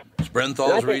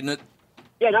 Sprenthal's reading it?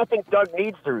 Yeah, and I think Doug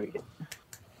needs to read it.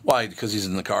 Why? Because he's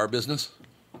in the car business?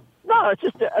 No, it's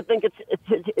just I think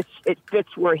it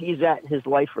fits where he's at in his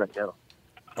life right now.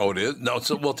 Oh, it is? No.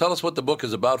 So, well, tell us what the book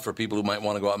is about for people who might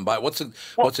want to go out and buy it.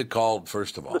 What's it called,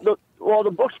 first of all?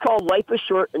 The book's called Life is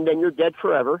Short and Then You're Dead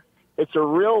Forever. It's a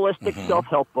realistic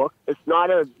self-help book. It's not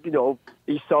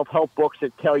these self-help books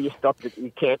that tell you stuff that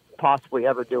you can't possibly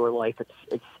ever do in life.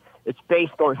 It's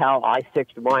based on how I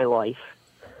fixed my life,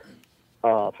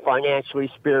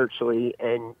 financially, spiritually,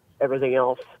 and everything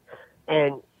else.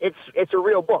 And it's a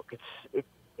real book. It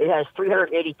has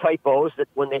 380 typos that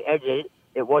when they edited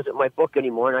it wasn't my book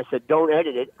anymore. And I said, don't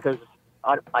edit it because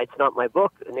it's not my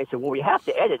book. And they said, well, we have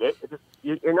to edit it.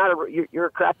 You're a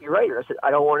crappy writer. I said,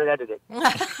 I don't want it edited. and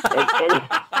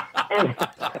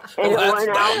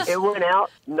it went out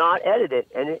not edited.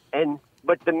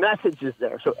 But the message is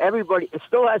there. So everybody, it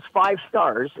still has 5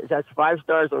 stars. It has 5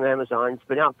 stars on Amazon. It's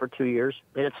been out for 2 years,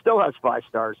 and it still has 5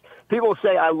 stars. People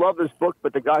say, I love this book,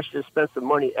 but the guy should have spent some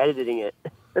money editing it.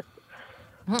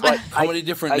 How many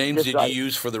different names did you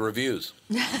use for the reviews?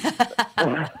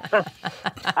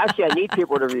 Actually, I need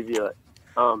people to review it.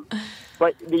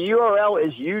 But the URL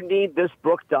is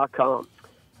youneedthisbook.com,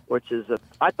 which is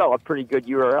I thought a pretty good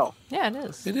URL. Yeah, it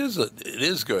is. It is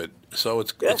good. So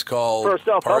it's called,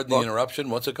 pardon the interruption,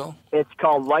 what's it called? It's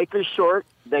called Life is Short,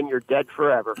 Then You're Dead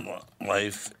Forever.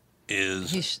 Life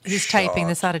is He's typing.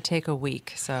 This ought to take a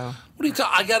week, so. What are you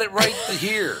talking? I got it right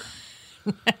here.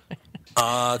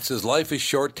 It says, life is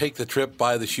short, take the trip,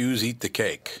 buy the shoes, eat the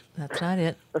cake. That's not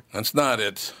it. That's not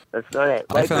it. That's not it.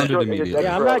 I found it immediately.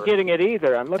 Yeah, I'm not getting it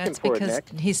either. I'm looking That's for it, because Nick.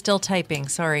 he's still typing.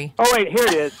 Sorry. Oh, wait, here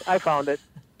it is. I found it.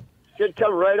 Should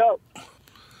come right up.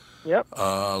 Yep.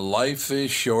 Life is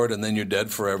short, and then you're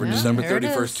dead forever. Yeah, December there it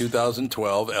 31st, is.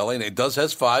 2012. LA. It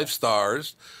has 5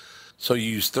 stars, so you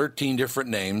use 13 different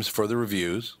names for the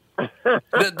reviews.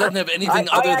 It doesn't have anything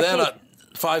other than a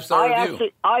 5-star review.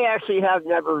 I actually have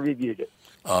never reviewed it.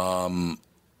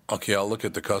 Okay, I'll look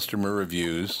at the customer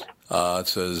reviews. It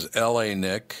says L.A.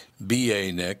 Nick,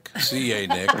 B.A. Nick, C.A.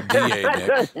 Nick, D.A.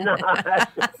 Nick.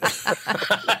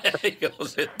 He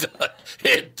goes, it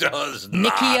does not.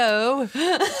 Nicky O.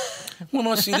 Well,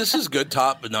 no, see, this is good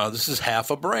top, but no, this is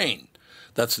Half a Brain.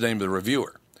 That's the name of the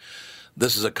reviewer.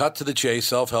 This is a cut-to-the-chase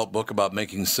self-help book about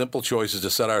making simple choices to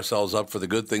set ourselves up for the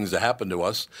good things to happen to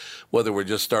us, whether we're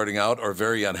just starting out or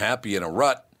very unhappy in a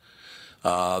rut.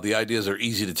 The ideas are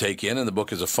easy to take in, and the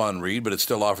book is a fun read, but it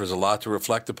still offers a lot to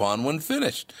reflect upon when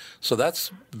finished. So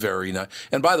that's very nice.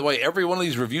 And by the way, every one of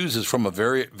these reviews is from a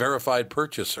very verified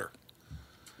purchaser.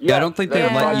 Yeah, I don't think they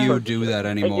let you do that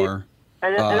anymore.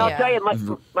 And I'll tell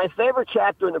you, my favorite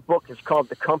chapter in the book is called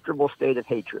The Comfortable State of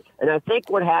Hatred. And I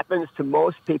think what happens to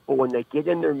most people when they get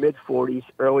in their mid-40s,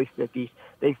 early 50s,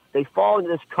 they fall into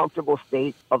this comfortable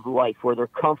state of life where they're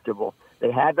comfortable.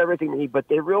 They have everything they need, but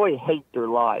they really hate their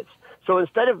lives. So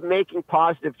instead of making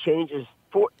positive changes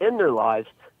in their lives,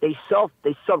 they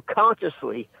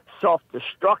subconsciously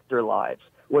self-destruct their lives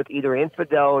with either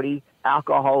infidelity,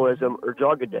 alcoholism, or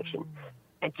drug addiction.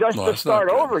 And just to start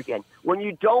over again, when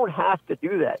you don't have to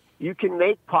do that, you can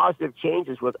make positive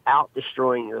changes without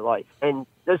destroying your life. And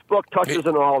this book touches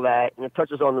on all that, and it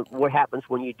touches on what happens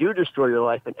when you do destroy your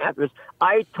life. And afterwards,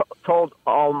 I told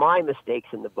all my mistakes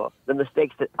in the book, the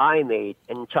mistakes that I made,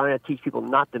 and trying to teach people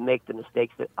not to make the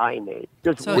mistakes that I made.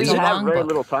 Because we have very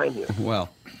little time here. Well,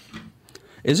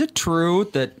 is it true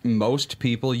that most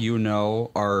people you know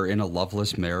are in a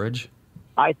loveless marriage?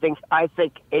 I think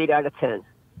 8 out of 10.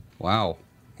 Wow.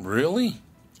 Really?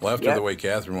 Well, after the way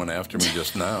Catherine went after me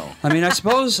just now. I mean, I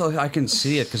suppose I can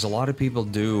see it because a lot of people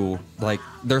do. Like,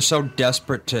 they're so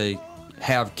desperate to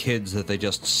have kids that they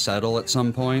just settle at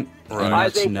some point. Right. I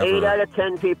think 8 out of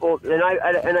 10 people, and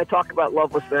I talk about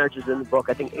loveless marriages in the book.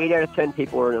 I think 8 out of 10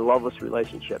 people are in a loveless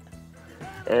relationship,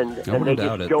 and they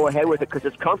just go ahead with it because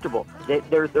it's comfortable.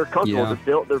 They're comfortable.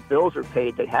 Yeah. Their bills are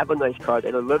paid. They have a nice car.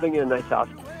 They're living in a nice house.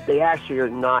 They actually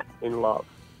are not in love.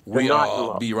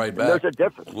 We'll be right back. And there's a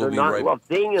difference. They're not in love.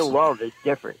 Being in love is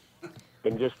different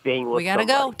than just being with We got to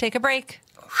go. Take a break.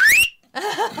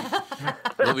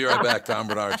 We'll be right back. Tom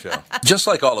Bernard Show. Just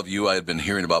like all of you, I had been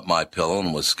hearing about MyPillow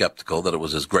and was skeptical that it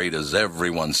was as great as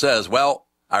everyone says. Well,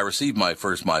 I received my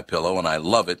first MyPillow, and I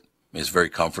love it. It's very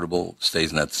comfortable. Stays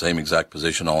in that same exact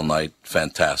position all night.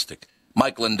 Fantastic.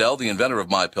 Mike Lindell, the inventor of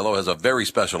MyPillow, has a very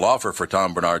special offer for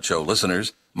Tom Bernard Show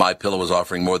listeners. MyPillow is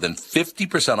offering more than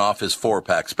 50% off his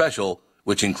 4-pack special,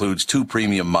 which includes 2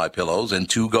 premium MyPillows and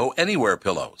 2 Go Anywhere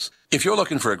pillows. If you're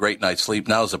looking for a great night's sleep,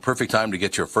 now's the perfect time to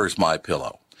get your first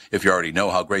MyPillow. If you already know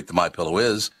how great the MyPillow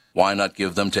is, why not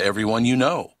give them to everyone you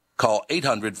know? Call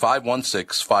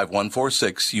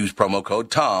 800-516-5146, use promo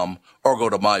code TOM, or go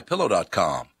to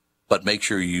MyPillow.com. But make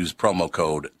sure you use promo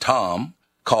code TOM.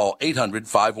 Call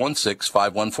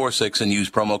 800-516-5146 and use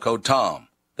promo code TOM.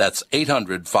 That's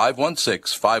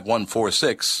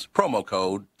 800-516-5146, promo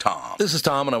code Tom. This is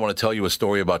Tom, and I want to tell you a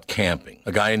story about camping.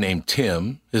 A guy named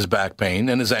Tim, his back pain,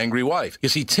 and his angry wife. You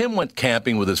see, Tim went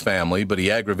camping with his family, but he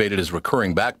aggravated his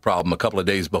recurring back problem a couple of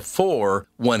days before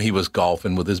when he was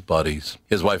golfing with his buddies.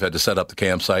 His wife had to set up the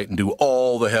campsite and do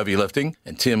all the heavy lifting,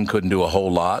 and Tim couldn't do a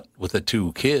whole lot with the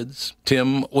 2 kids.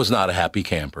 Tim was not a happy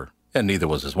camper. And neither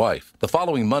was his wife. The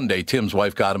following Monday, Tim's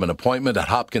wife got him an appointment at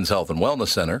Hopkins Health and Wellness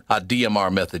Center, a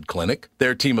DMR Method clinic.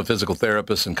 Their team of physical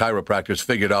therapists and chiropractors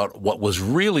figured out what was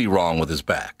really wrong with his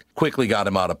back, quickly got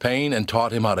him out of pain, and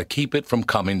taught him how to keep it from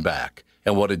coming back.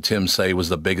 And what did Tim say was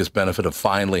the biggest benefit of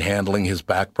finally handling his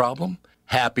back problem?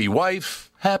 Happy wife,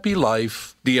 happy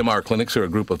life. DMR clinics are a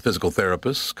group of physical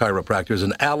therapists, chiropractors,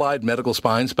 and allied medical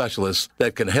spine specialists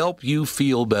that can help you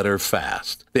feel better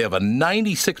fast. They have a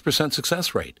 96%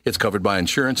 success rate. It's covered by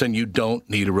insurance, and you don't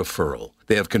need a referral.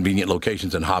 They have convenient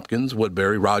locations in Hopkins,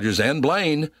 Woodbury, Rogers, and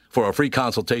Blaine. For a free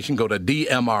consultation, go to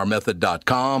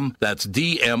dmrmethod.com. That's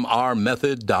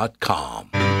dmrmethod.com.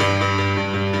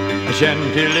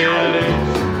 Chantilly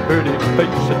lace, pretty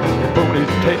face,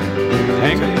 ponytail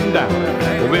hanging down.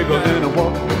 Wiggle and a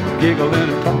walk, giggle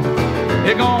and a talk.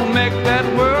 You're gonna make that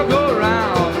world go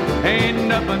round. Ain't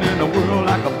nothing in the world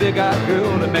like a big-eyed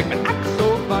girl that make me act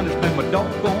so funny. Spend my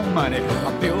doggone money.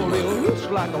 I feel real loose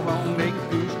like a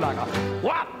wrong-legged goose, like a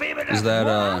what, baby? Is that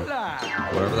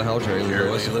whatever the hell, Jerry Lee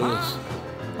Lewis? Well,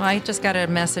 I just got a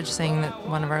message saying that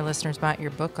one of our listeners bought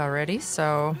your book already,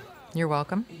 so you're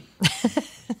welcome.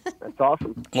 That's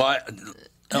awesome. Well,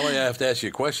 Ellie, I have to ask you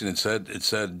a question. It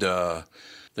said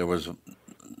there was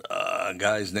a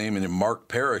guy's name in it, Mark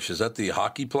Parrish. Is that the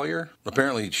hockey player?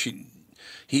 Apparently,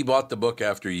 he bought the book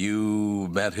after you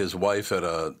met his wife at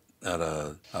a I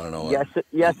don't know.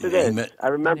 Yes, it is. I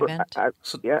remember. Yeah.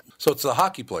 So it's the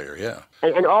hockey player, yeah.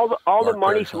 And all the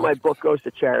money Parrish from my book goes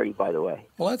to charity, by the way.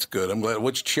 Well, that's good. I'm glad.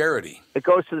 Which charity? It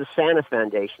goes to the Santa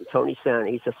Foundation. Tony Santa.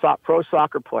 He's a pro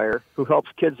soccer player who helps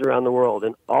kids around the world,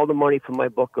 and all the money from my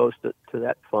book goes to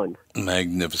that fund.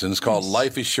 Magnificent. It's called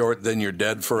Life is Short, Then You're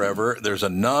Dead Forever. There's a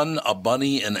nun, a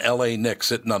bunny, and L.A. Nick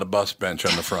sitting on a bus bench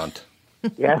on the front.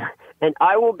 Yeah. And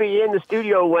I will be in the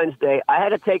studio Wednesday. I had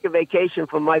to take a vacation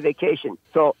from my vacation.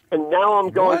 And now I'm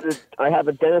going I have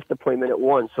a dentist appointment at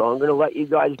 1, so I'm going to let you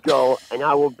guys go, and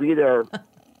I will be there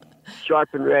sharp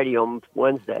and ready on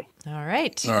Wednesday. All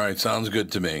right. All right, sounds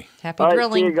good to me. Happy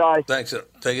grilling. See you guys. Thanks.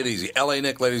 Take it easy. L.A.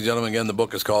 Nick, ladies and gentlemen, again, the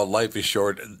book is called Life is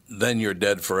Short, Then You're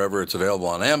Dead Forever. It's available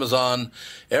on Amazon.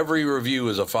 Every review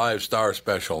is a 5-star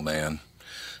special, man.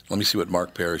 Let me see what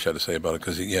Mark Parrish had to say about it,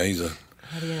 because, he's a...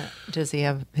 How do you know? Does he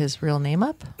have his real name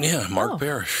up? Yeah, Mark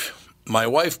Parrish. My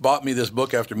wife bought me this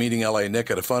book after meeting L.A.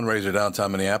 Nick at a fundraiser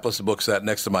downtown Minneapolis. The book sat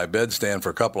next to my bedstand for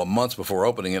a couple of months before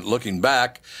opening it. Looking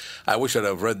back, I wish I'd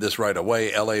have read this right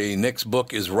away. L.A. Nick's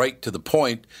book is right to the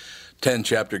point.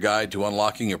 10-chapter guide to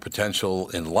unlocking your potential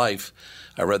in life.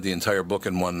 I read the entire book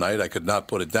in one night. I could not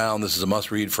put it down. This is a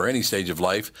must-read for any stage of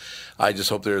life. I just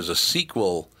hope there's a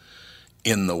sequel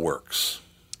in the works.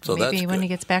 So Maybe when he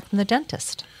gets back from the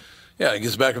dentist. Yeah, he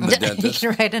gets back from the dentist. He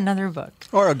can write another book.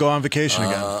 Or go on vacation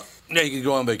again. Yeah, you can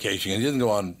go on vacation. He didn't go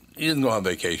on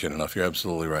vacation enough. You're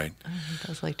absolutely right. He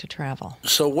does like to travel.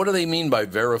 So what do they mean by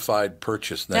verified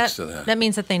purchase next to that? That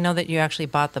means that they know that you actually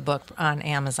bought the book on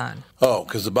Amazon. Oh,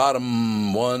 because the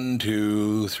bottom 1,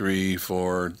 2, 3,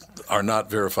 4 are not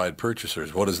verified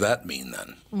purchasers. What does that mean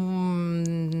then?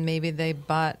 Maybe they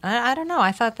bought. I don't know.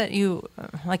 I thought that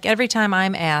every time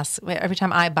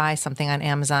I buy something on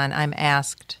Amazon, I'm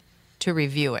asked to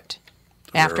review it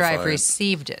after I've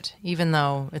received it, even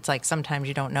though it's like sometimes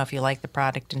you don't know if you like the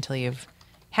product until you've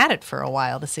had it for a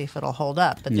while to see if it'll hold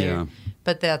up.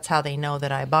 But that's how they know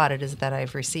that I bought it, is that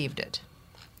I've received it.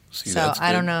 So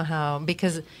I don't know how,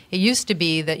 because it used to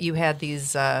be that you had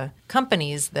these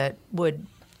companies that would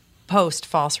post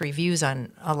false reviews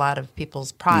on a lot of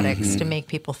people's products to make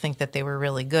people think that they were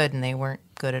really good, and they weren't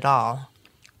good at all.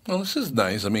 Well, this is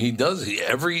nice. I mean,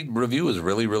 every review is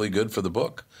really, really good for the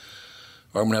book.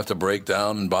 Or I'm going to have to break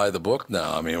down and buy the book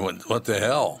now. I mean, what the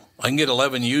hell? I can get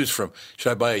 11 used from...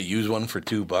 Should I buy a used one for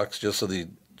 $2 just so the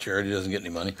charity doesn't get any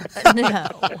money? No.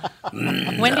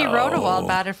 Wendy wrote all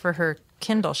about it for her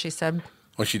Kindle, she said.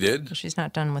 Oh, she did? She's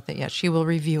not done with it yet. She will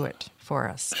review it for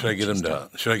us. Should I get him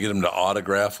to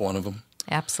autograph one of them?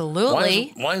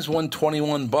 Absolutely. Why is one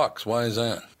 $21? Why is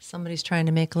that? Somebody's trying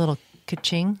to make a little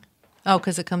ka-ching. Oh,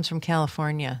 because it comes from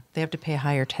California. They have to pay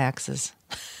higher taxes.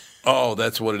 Oh,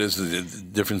 that's what it is, the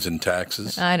difference in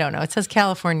taxes? I don't know. It says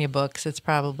California books. It's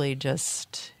probably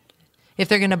just, if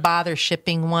they're going to bother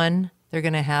shipping one, they're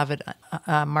going to have it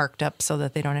marked up so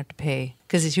that they don't have to pay,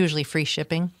 because it's usually free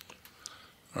shipping.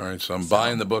 All right, so I'm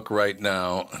buying the book right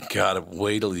now. Gotta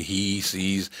wait till he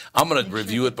sees. I'm going to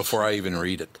review it before I even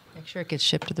read it. Make sure it gets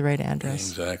shipped to the right address.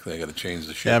 Exactly. I got to change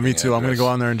the shipping Yeah, me too. I'm going to address. go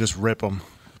on there and just rip them.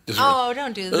 Oh,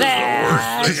 don't do This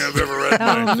that. is the worst thing I've ever read in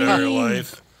my entire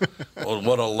life. Oh,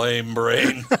 what a lame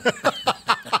brain.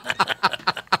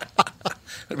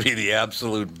 It'd be the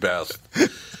absolute best.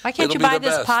 Why can't It'll you be buy the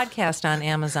this best. podcast on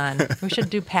Amazon? We should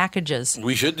do packages.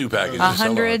 We should do packages.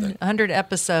 100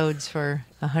 episodes for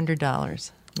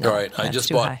 $100. No, All right, I that's just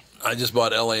too bought. high. I just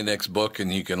bought LA Nick's book,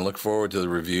 and you can look forward to the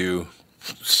review.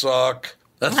 Suck.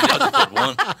 That's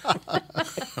I'll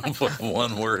put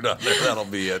one word on there. That'll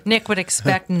be it. Nick would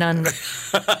expect none.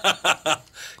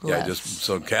 Yeah,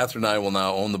 so Catherine and I will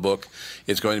now own the book.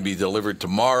 It's going to be delivered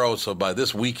tomorrow, so by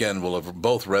this weekend we'll have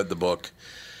both read the book,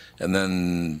 and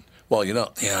then, well,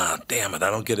 damn it, I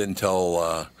don't get it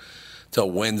until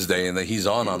Wednesday, and he's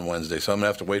on Wednesday, so I'm gonna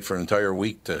have to wait for an entire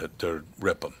week to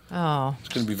rip him. Oh, It's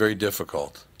going to be very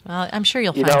difficult. well, I'm sure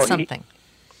you'll find something.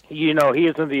 He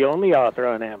isn't the only author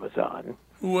on Amazon.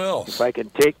 Who else? If I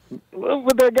could take,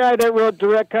 with the guy that wrote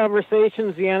Direct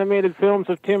Conversations, the animated films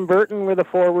of Tim Burton, with a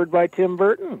foreword by Tim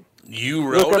Burton. You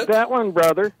wrote Look it? up that one,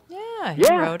 brother. Yeah, you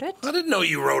wrote it. I didn't know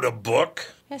you wrote a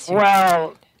book. Yes, you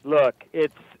Well, look,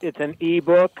 it's an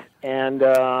ebook, and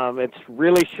it's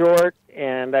really short,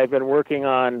 and I've been working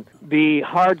on the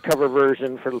hardcover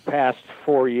version for the past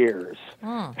 4 years.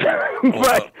 Oh. But I'm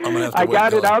gonna have to I wait got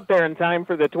till- it out there in time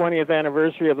for the 20th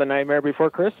anniversary of The Nightmare Before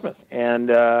Christmas. And,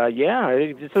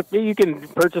 you can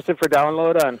purchase it for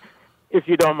download on, if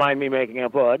you don't mind me making a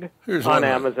plug, Here's on one.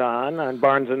 Amazon, on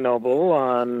Barnes & Noble,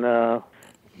 on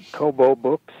Kobo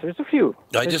Books. There's a few.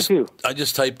 I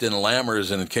just typed in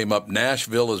Lammers, and it came up,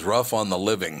 Nashville is Rough on the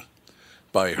Living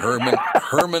by Herman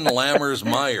Lammers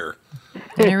Meyer.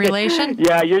 Any relation?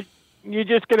 Yeah, you're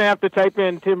just going to have to type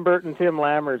in Tim Burton, Tim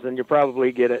Lammers, and you'll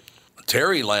probably get it.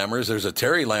 Terry Lammers. There's a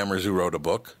Terry Lammers who wrote a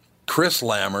book. Chris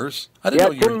Lammers. I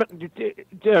didn't know you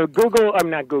were... Google. I'm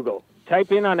not Google.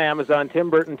 Type in on Amazon Tim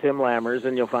Burton, Tim Lammers,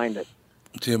 and you'll find it.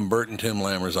 Tim Burton, Tim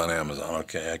Lammers on Amazon.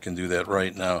 Okay, I can do that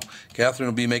right now. Catherine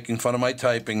will be making fun of my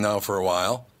typing now for a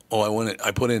while. Oh,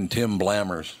 I put in Tim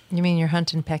Blammers. You mean you're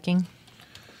hunting pecking?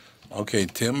 Okay,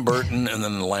 Tim Burton and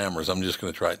then Lammers. I'm just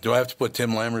going to try it. Do I have to put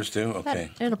Tim Lammers too?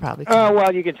 Okay. It'll probably come. Oh,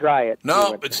 well, you can try it.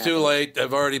 No, it's too late.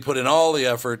 I've already put in all the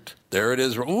effort. There it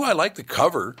is. Ooh, I like the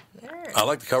cover. I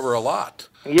like the cover a lot.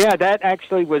 Yeah, that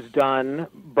actually was done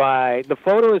by... The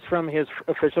photo is from his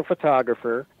official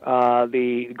photographer.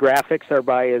 The graphics are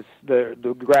by the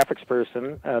graphics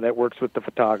person that works with the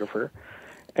photographer.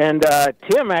 And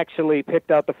Tim actually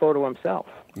picked out the photo himself.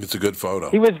 It's a good photo.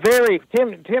 He was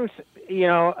Tim's,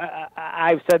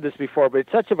 I've said this before, but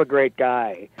it's such of a great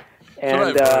guy.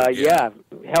 And,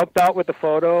 helped out with the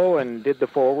photo and did the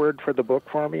foreword for the book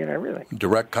for me and everything.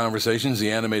 Direct Conversations,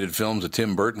 the animated films of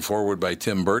Tim Burton, forward by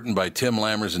Tim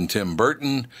Lammers and Tim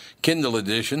Burton, Kindle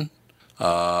edition.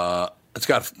 It's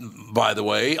got, by the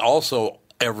way, also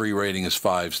every rating is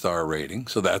 5-star rating,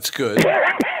 so that's good.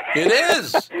 It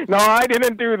is. No, I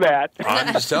didn't do that.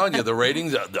 I'm just telling you, the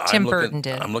ratings. Burton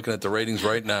did. I'm looking at the ratings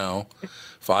right now.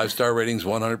 5-star ratings,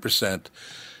 100%.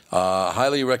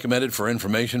 Highly recommended for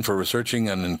information for researching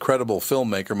an incredible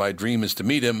filmmaker. My dream is to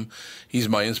meet him. He's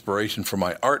my inspiration for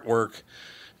my artwork.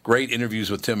 Great interviews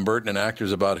with Tim Burton and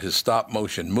actors about his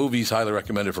stop-motion movies. Highly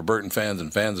recommended for Burton fans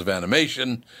and fans of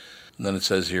animation. And then it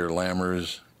says here,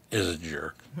 Lammers is a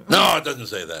jerk. No, it doesn't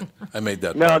say that. I made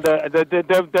that. No,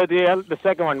 the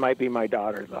second one might be my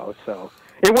daughter, though, so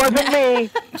it wasn't me.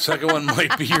 The second one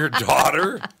might be your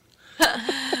daughter.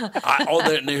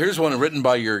 Here's one written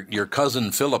by your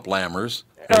cousin Philip Lammers.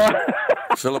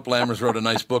 Philip Lammers wrote a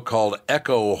nice book called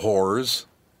Echo Horrors,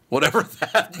 whatever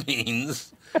that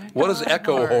means. What does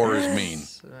Echo Horrors mean?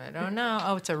 I don't know.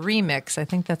 Oh, it's a remix. I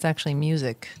think that's actually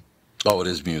music. Oh, it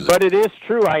is music. But it is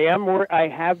true. I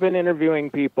have been interviewing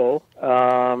people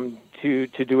to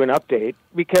do an update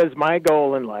because my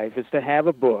goal in life is to have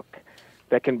a book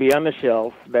that can be on the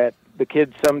shelf that the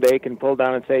kids someday can pull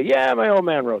down and say, "Yeah, my old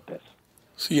man wrote this."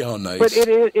 See how nice. But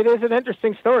it is an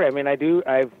interesting story. I mean,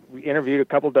 I've interviewed a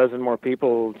couple dozen more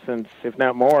people since, if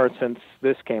not more, since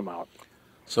this came out.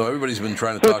 So everybody's been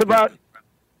trying to So talk. it's about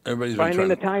everybody's finding been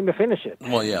the time to finish it.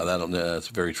 Well, yeah, that's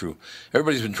very true.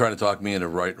 Everybody's been trying to talk me into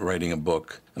writing a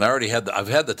book, and I already I've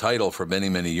had the title for many,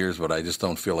 many years, but I just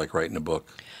don't feel like writing a book.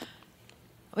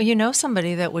 Well, you know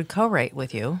somebody that would co-write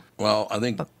with you. Well, I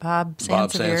think Bob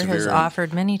Sansevier has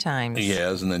offered many times. He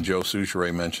has, and then Joe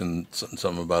Souchere mentioned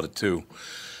something about it too.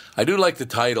 I do like the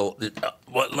title.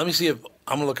 Let me see if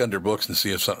I'm gonna look under books and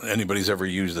see if anybody's ever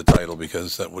used the title,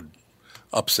 because that would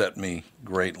upset me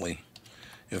greatly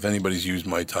if anybody's used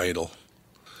my title.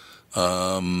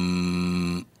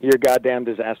 You're a goddamn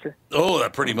disaster. Oh,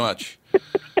 pretty much.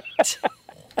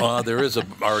 There is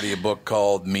already a book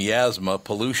called Miasma,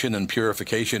 Pollution and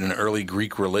Purification in Early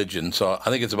Greek Religion. So I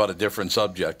think it's about a different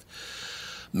subject.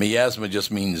 Miasma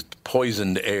just means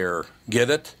poisoned air. Get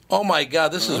it? Oh, my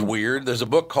God, this is weird. There's a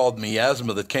book called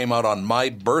Miasma that came out on my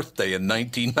birthday in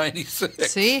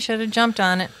 1996. See, should have jumped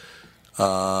on it.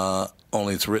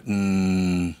 Only it's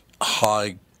written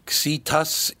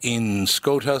Hixitas in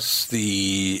Scotus,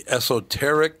 the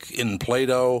esoteric in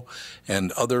Plato,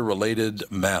 and other related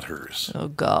matters. Oh,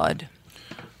 God.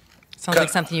 Sounds like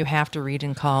something you have to read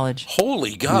in college.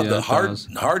 Holy God, the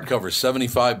hardcover is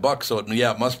 $75, so it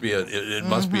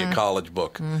must be a college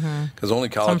book because only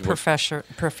college books. Some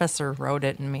professor wrote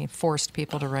it and forced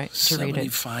people to read it.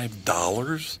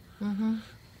 $75?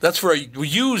 That's for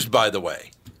used, by the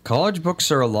way. College books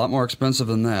are a lot more expensive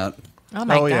than that. Oh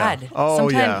my God!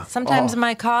 Yeah. Sometimes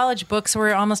my college books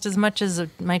were almost as much as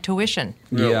my tuition.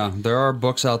 Yeah, there are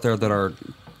books out there that are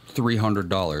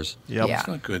 $300. Yep. Yeah. That's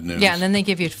not good news. Yeah, and then they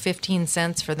give you 15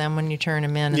 cents for them when you turn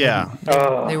them in. Yeah.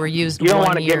 They were used. You don't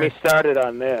want to get me started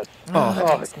on this.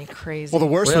 That makes me crazy. Well,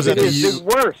 the worst was it is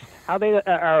worse. How they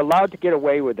are allowed to get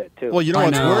away with it too. Well, you know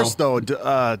what's worse though,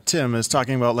 Tim is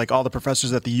talking about like all the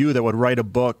professors at the U that would write a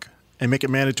book and make it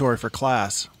mandatory for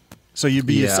class. So you'd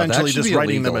be essentially just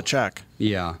writing them a check.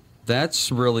 Yeah,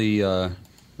 that's really I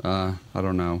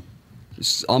don't know.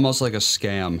 It's almost like a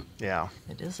scam. Yeah,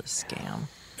 it is a scam.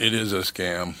 It is a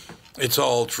scam. It's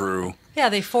all true. Yeah,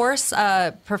 they force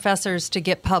professors to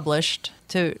get published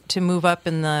to move up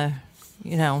in the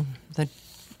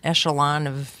echelon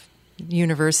of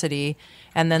university,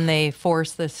 and then they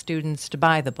force the students to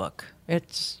buy the book.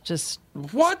 It's just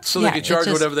what? So they can charge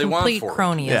whatever they want for it. Complete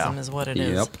cronyism is what it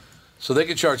is. Yep. So they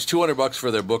can charge $200 for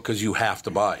their book because you have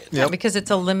to buy it. Yeah, because it's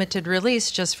a limited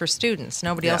release just for students.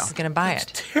 Nobody else is going to buy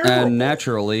it. And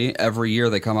naturally, every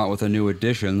year they come out with a new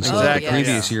edition, so that the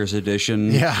previous year's edition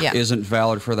isn't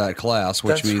valid for that class,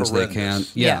 which means horrendous. They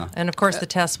can't. Yeah, and of course the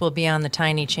test will be on the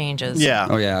tiny changes. Yeah.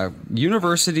 Oh yeah,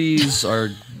 universities are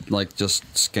like just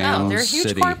scam they're huge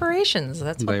city. corporations.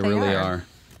 That's what they really are.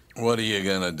 What are you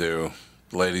gonna do,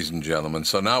 ladies and gentlemen?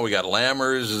 So now we got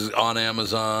Lammers on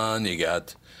Amazon. You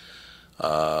got.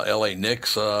 L.A.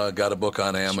 Nick's got a book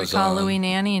on Amazon. Should we call Louis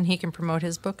Nanny and he can promote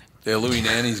his book? Yeah, Louis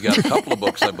Nanny's got a couple of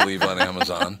books, I believe, on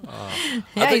Amazon.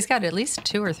 He's got at least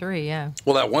 2 or 3, yeah.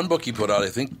 Well, that one book he put out, I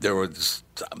think there was,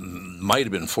 might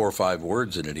have been 4 or 5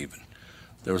 words in it even.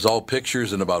 There was all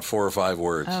pictures and about 4 or 5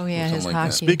 words. Oh, yeah, his like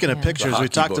hockey. Speaking of pictures, we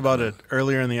talked about book. it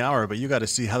earlier in the hour, but you got to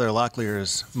see Heather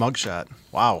Locklear's mugshot.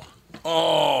 Wow.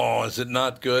 Oh, is it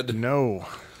not good? No.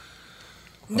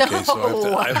 Okay,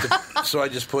 so I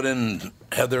just put in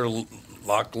Heather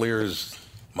Locklear's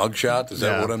mugshot. Is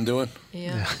that what I'm doing?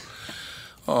 Yeah.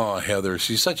 Oh, Heather,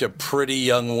 she's such a pretty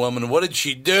young woman. What did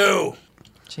she do?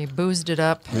 She boozed it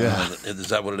up. Yeah. Is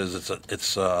that what it is?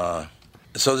 So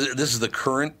this is the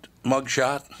current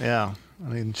mugshot? Yeah. I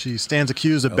mean, she stands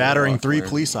accused of battering 3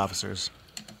 police officers.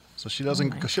 So she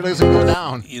doesn't go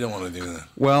down. You don't want to do that.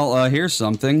 Well, here's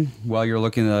something. While you're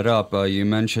looking that up, you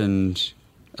mentioned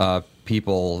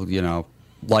people,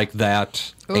 like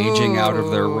that, aging out of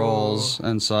their roles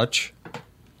and such.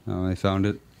 Oh, I found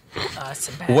it.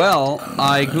 Well,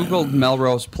 I Googled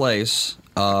Melrose Place,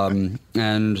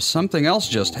 and something else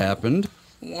just happened.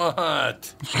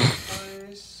 What?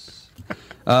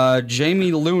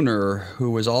 Jamie Lunar,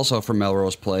 who was also from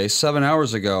Melrose Place, 7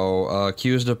 hours ago,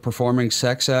 accused of performing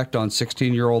sex act on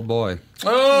 16-year-old boy.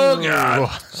 Oh,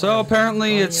 God. So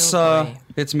apparently it's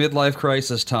midlife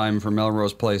crisis time for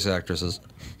Melrose Place actresses.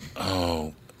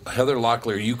 Oh, Heather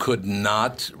Locklear, you could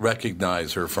not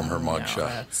recognize her from her mugshot. No,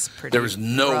 that's pretty There was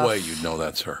no rough. way you'd know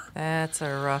that's her. That's a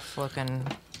rough-looking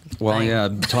Well, thing. yeah,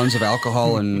 tons of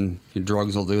alcohol and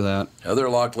drugs will do that. Heather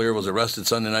Locklear was arrested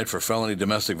Sunday night for felony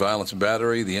domestic violence and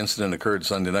battery. The incident occurred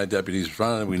Sunday night. Deputies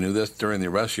responded. We knew this. During the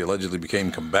arrest, she allegedly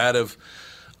became combative.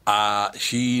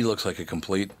 She looks like a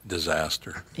complete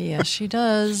disaster. Yeah, she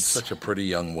does. Such a pretty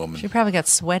young woman. She probably got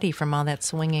sweaty from all that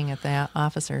swinging at the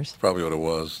officers. Probably what it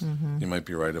was. Mm-hmm. You might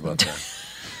be right about that.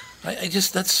 I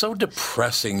just, that's so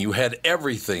depressing. You had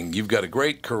everything. You've got a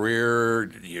great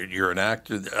career. You're an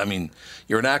actor. I mean,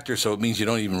 you're an actor, so it means you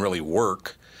don't even really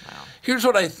work. Wow. Here's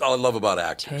what I love about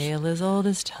actors. Tale as old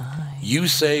as time. You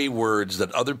say words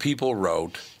that other people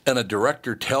wrote, and a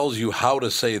director tells you how to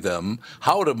say them,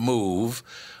 how to move,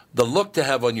 the look to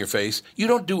have on your face. You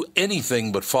don't do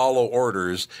anything but follow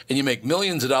orders, and you make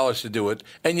millions of dollars to do it,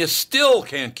 and you still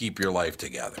can't keep your life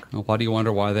together. Well, why do you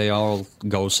wonder why they all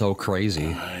go so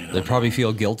crazy? They probably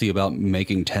feel guilty about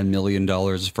making $10 million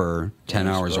for 10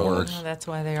 hours of work. Well, that's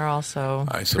why they are all so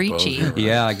preachy. Right.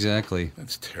 Yeah, exactly.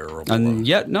 That's terrible. And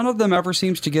yet none of them ever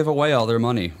seems to give away all their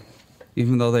money,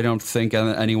 even though they don't think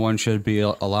anyone should be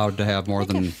allowed to have more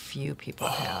than a few people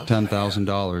have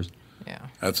 $10,000. Yeah,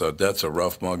 that's a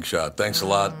rough mugshot. Thanks a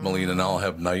lot, Melina, and I'll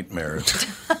have nightmares.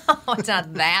 Oh, it's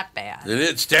not that bad.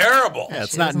 It's terrible. Yeah,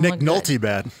 it's not Nick Nolte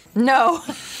bad. No.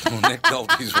 Nick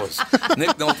Nolte's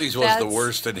was the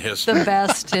worst in history. The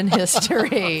best in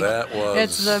history. That was.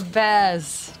 It's the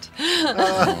best.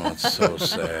 Oh, it's so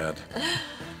sad.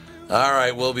 All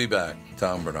right, we'll be back.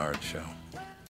 Tom Bernard Show.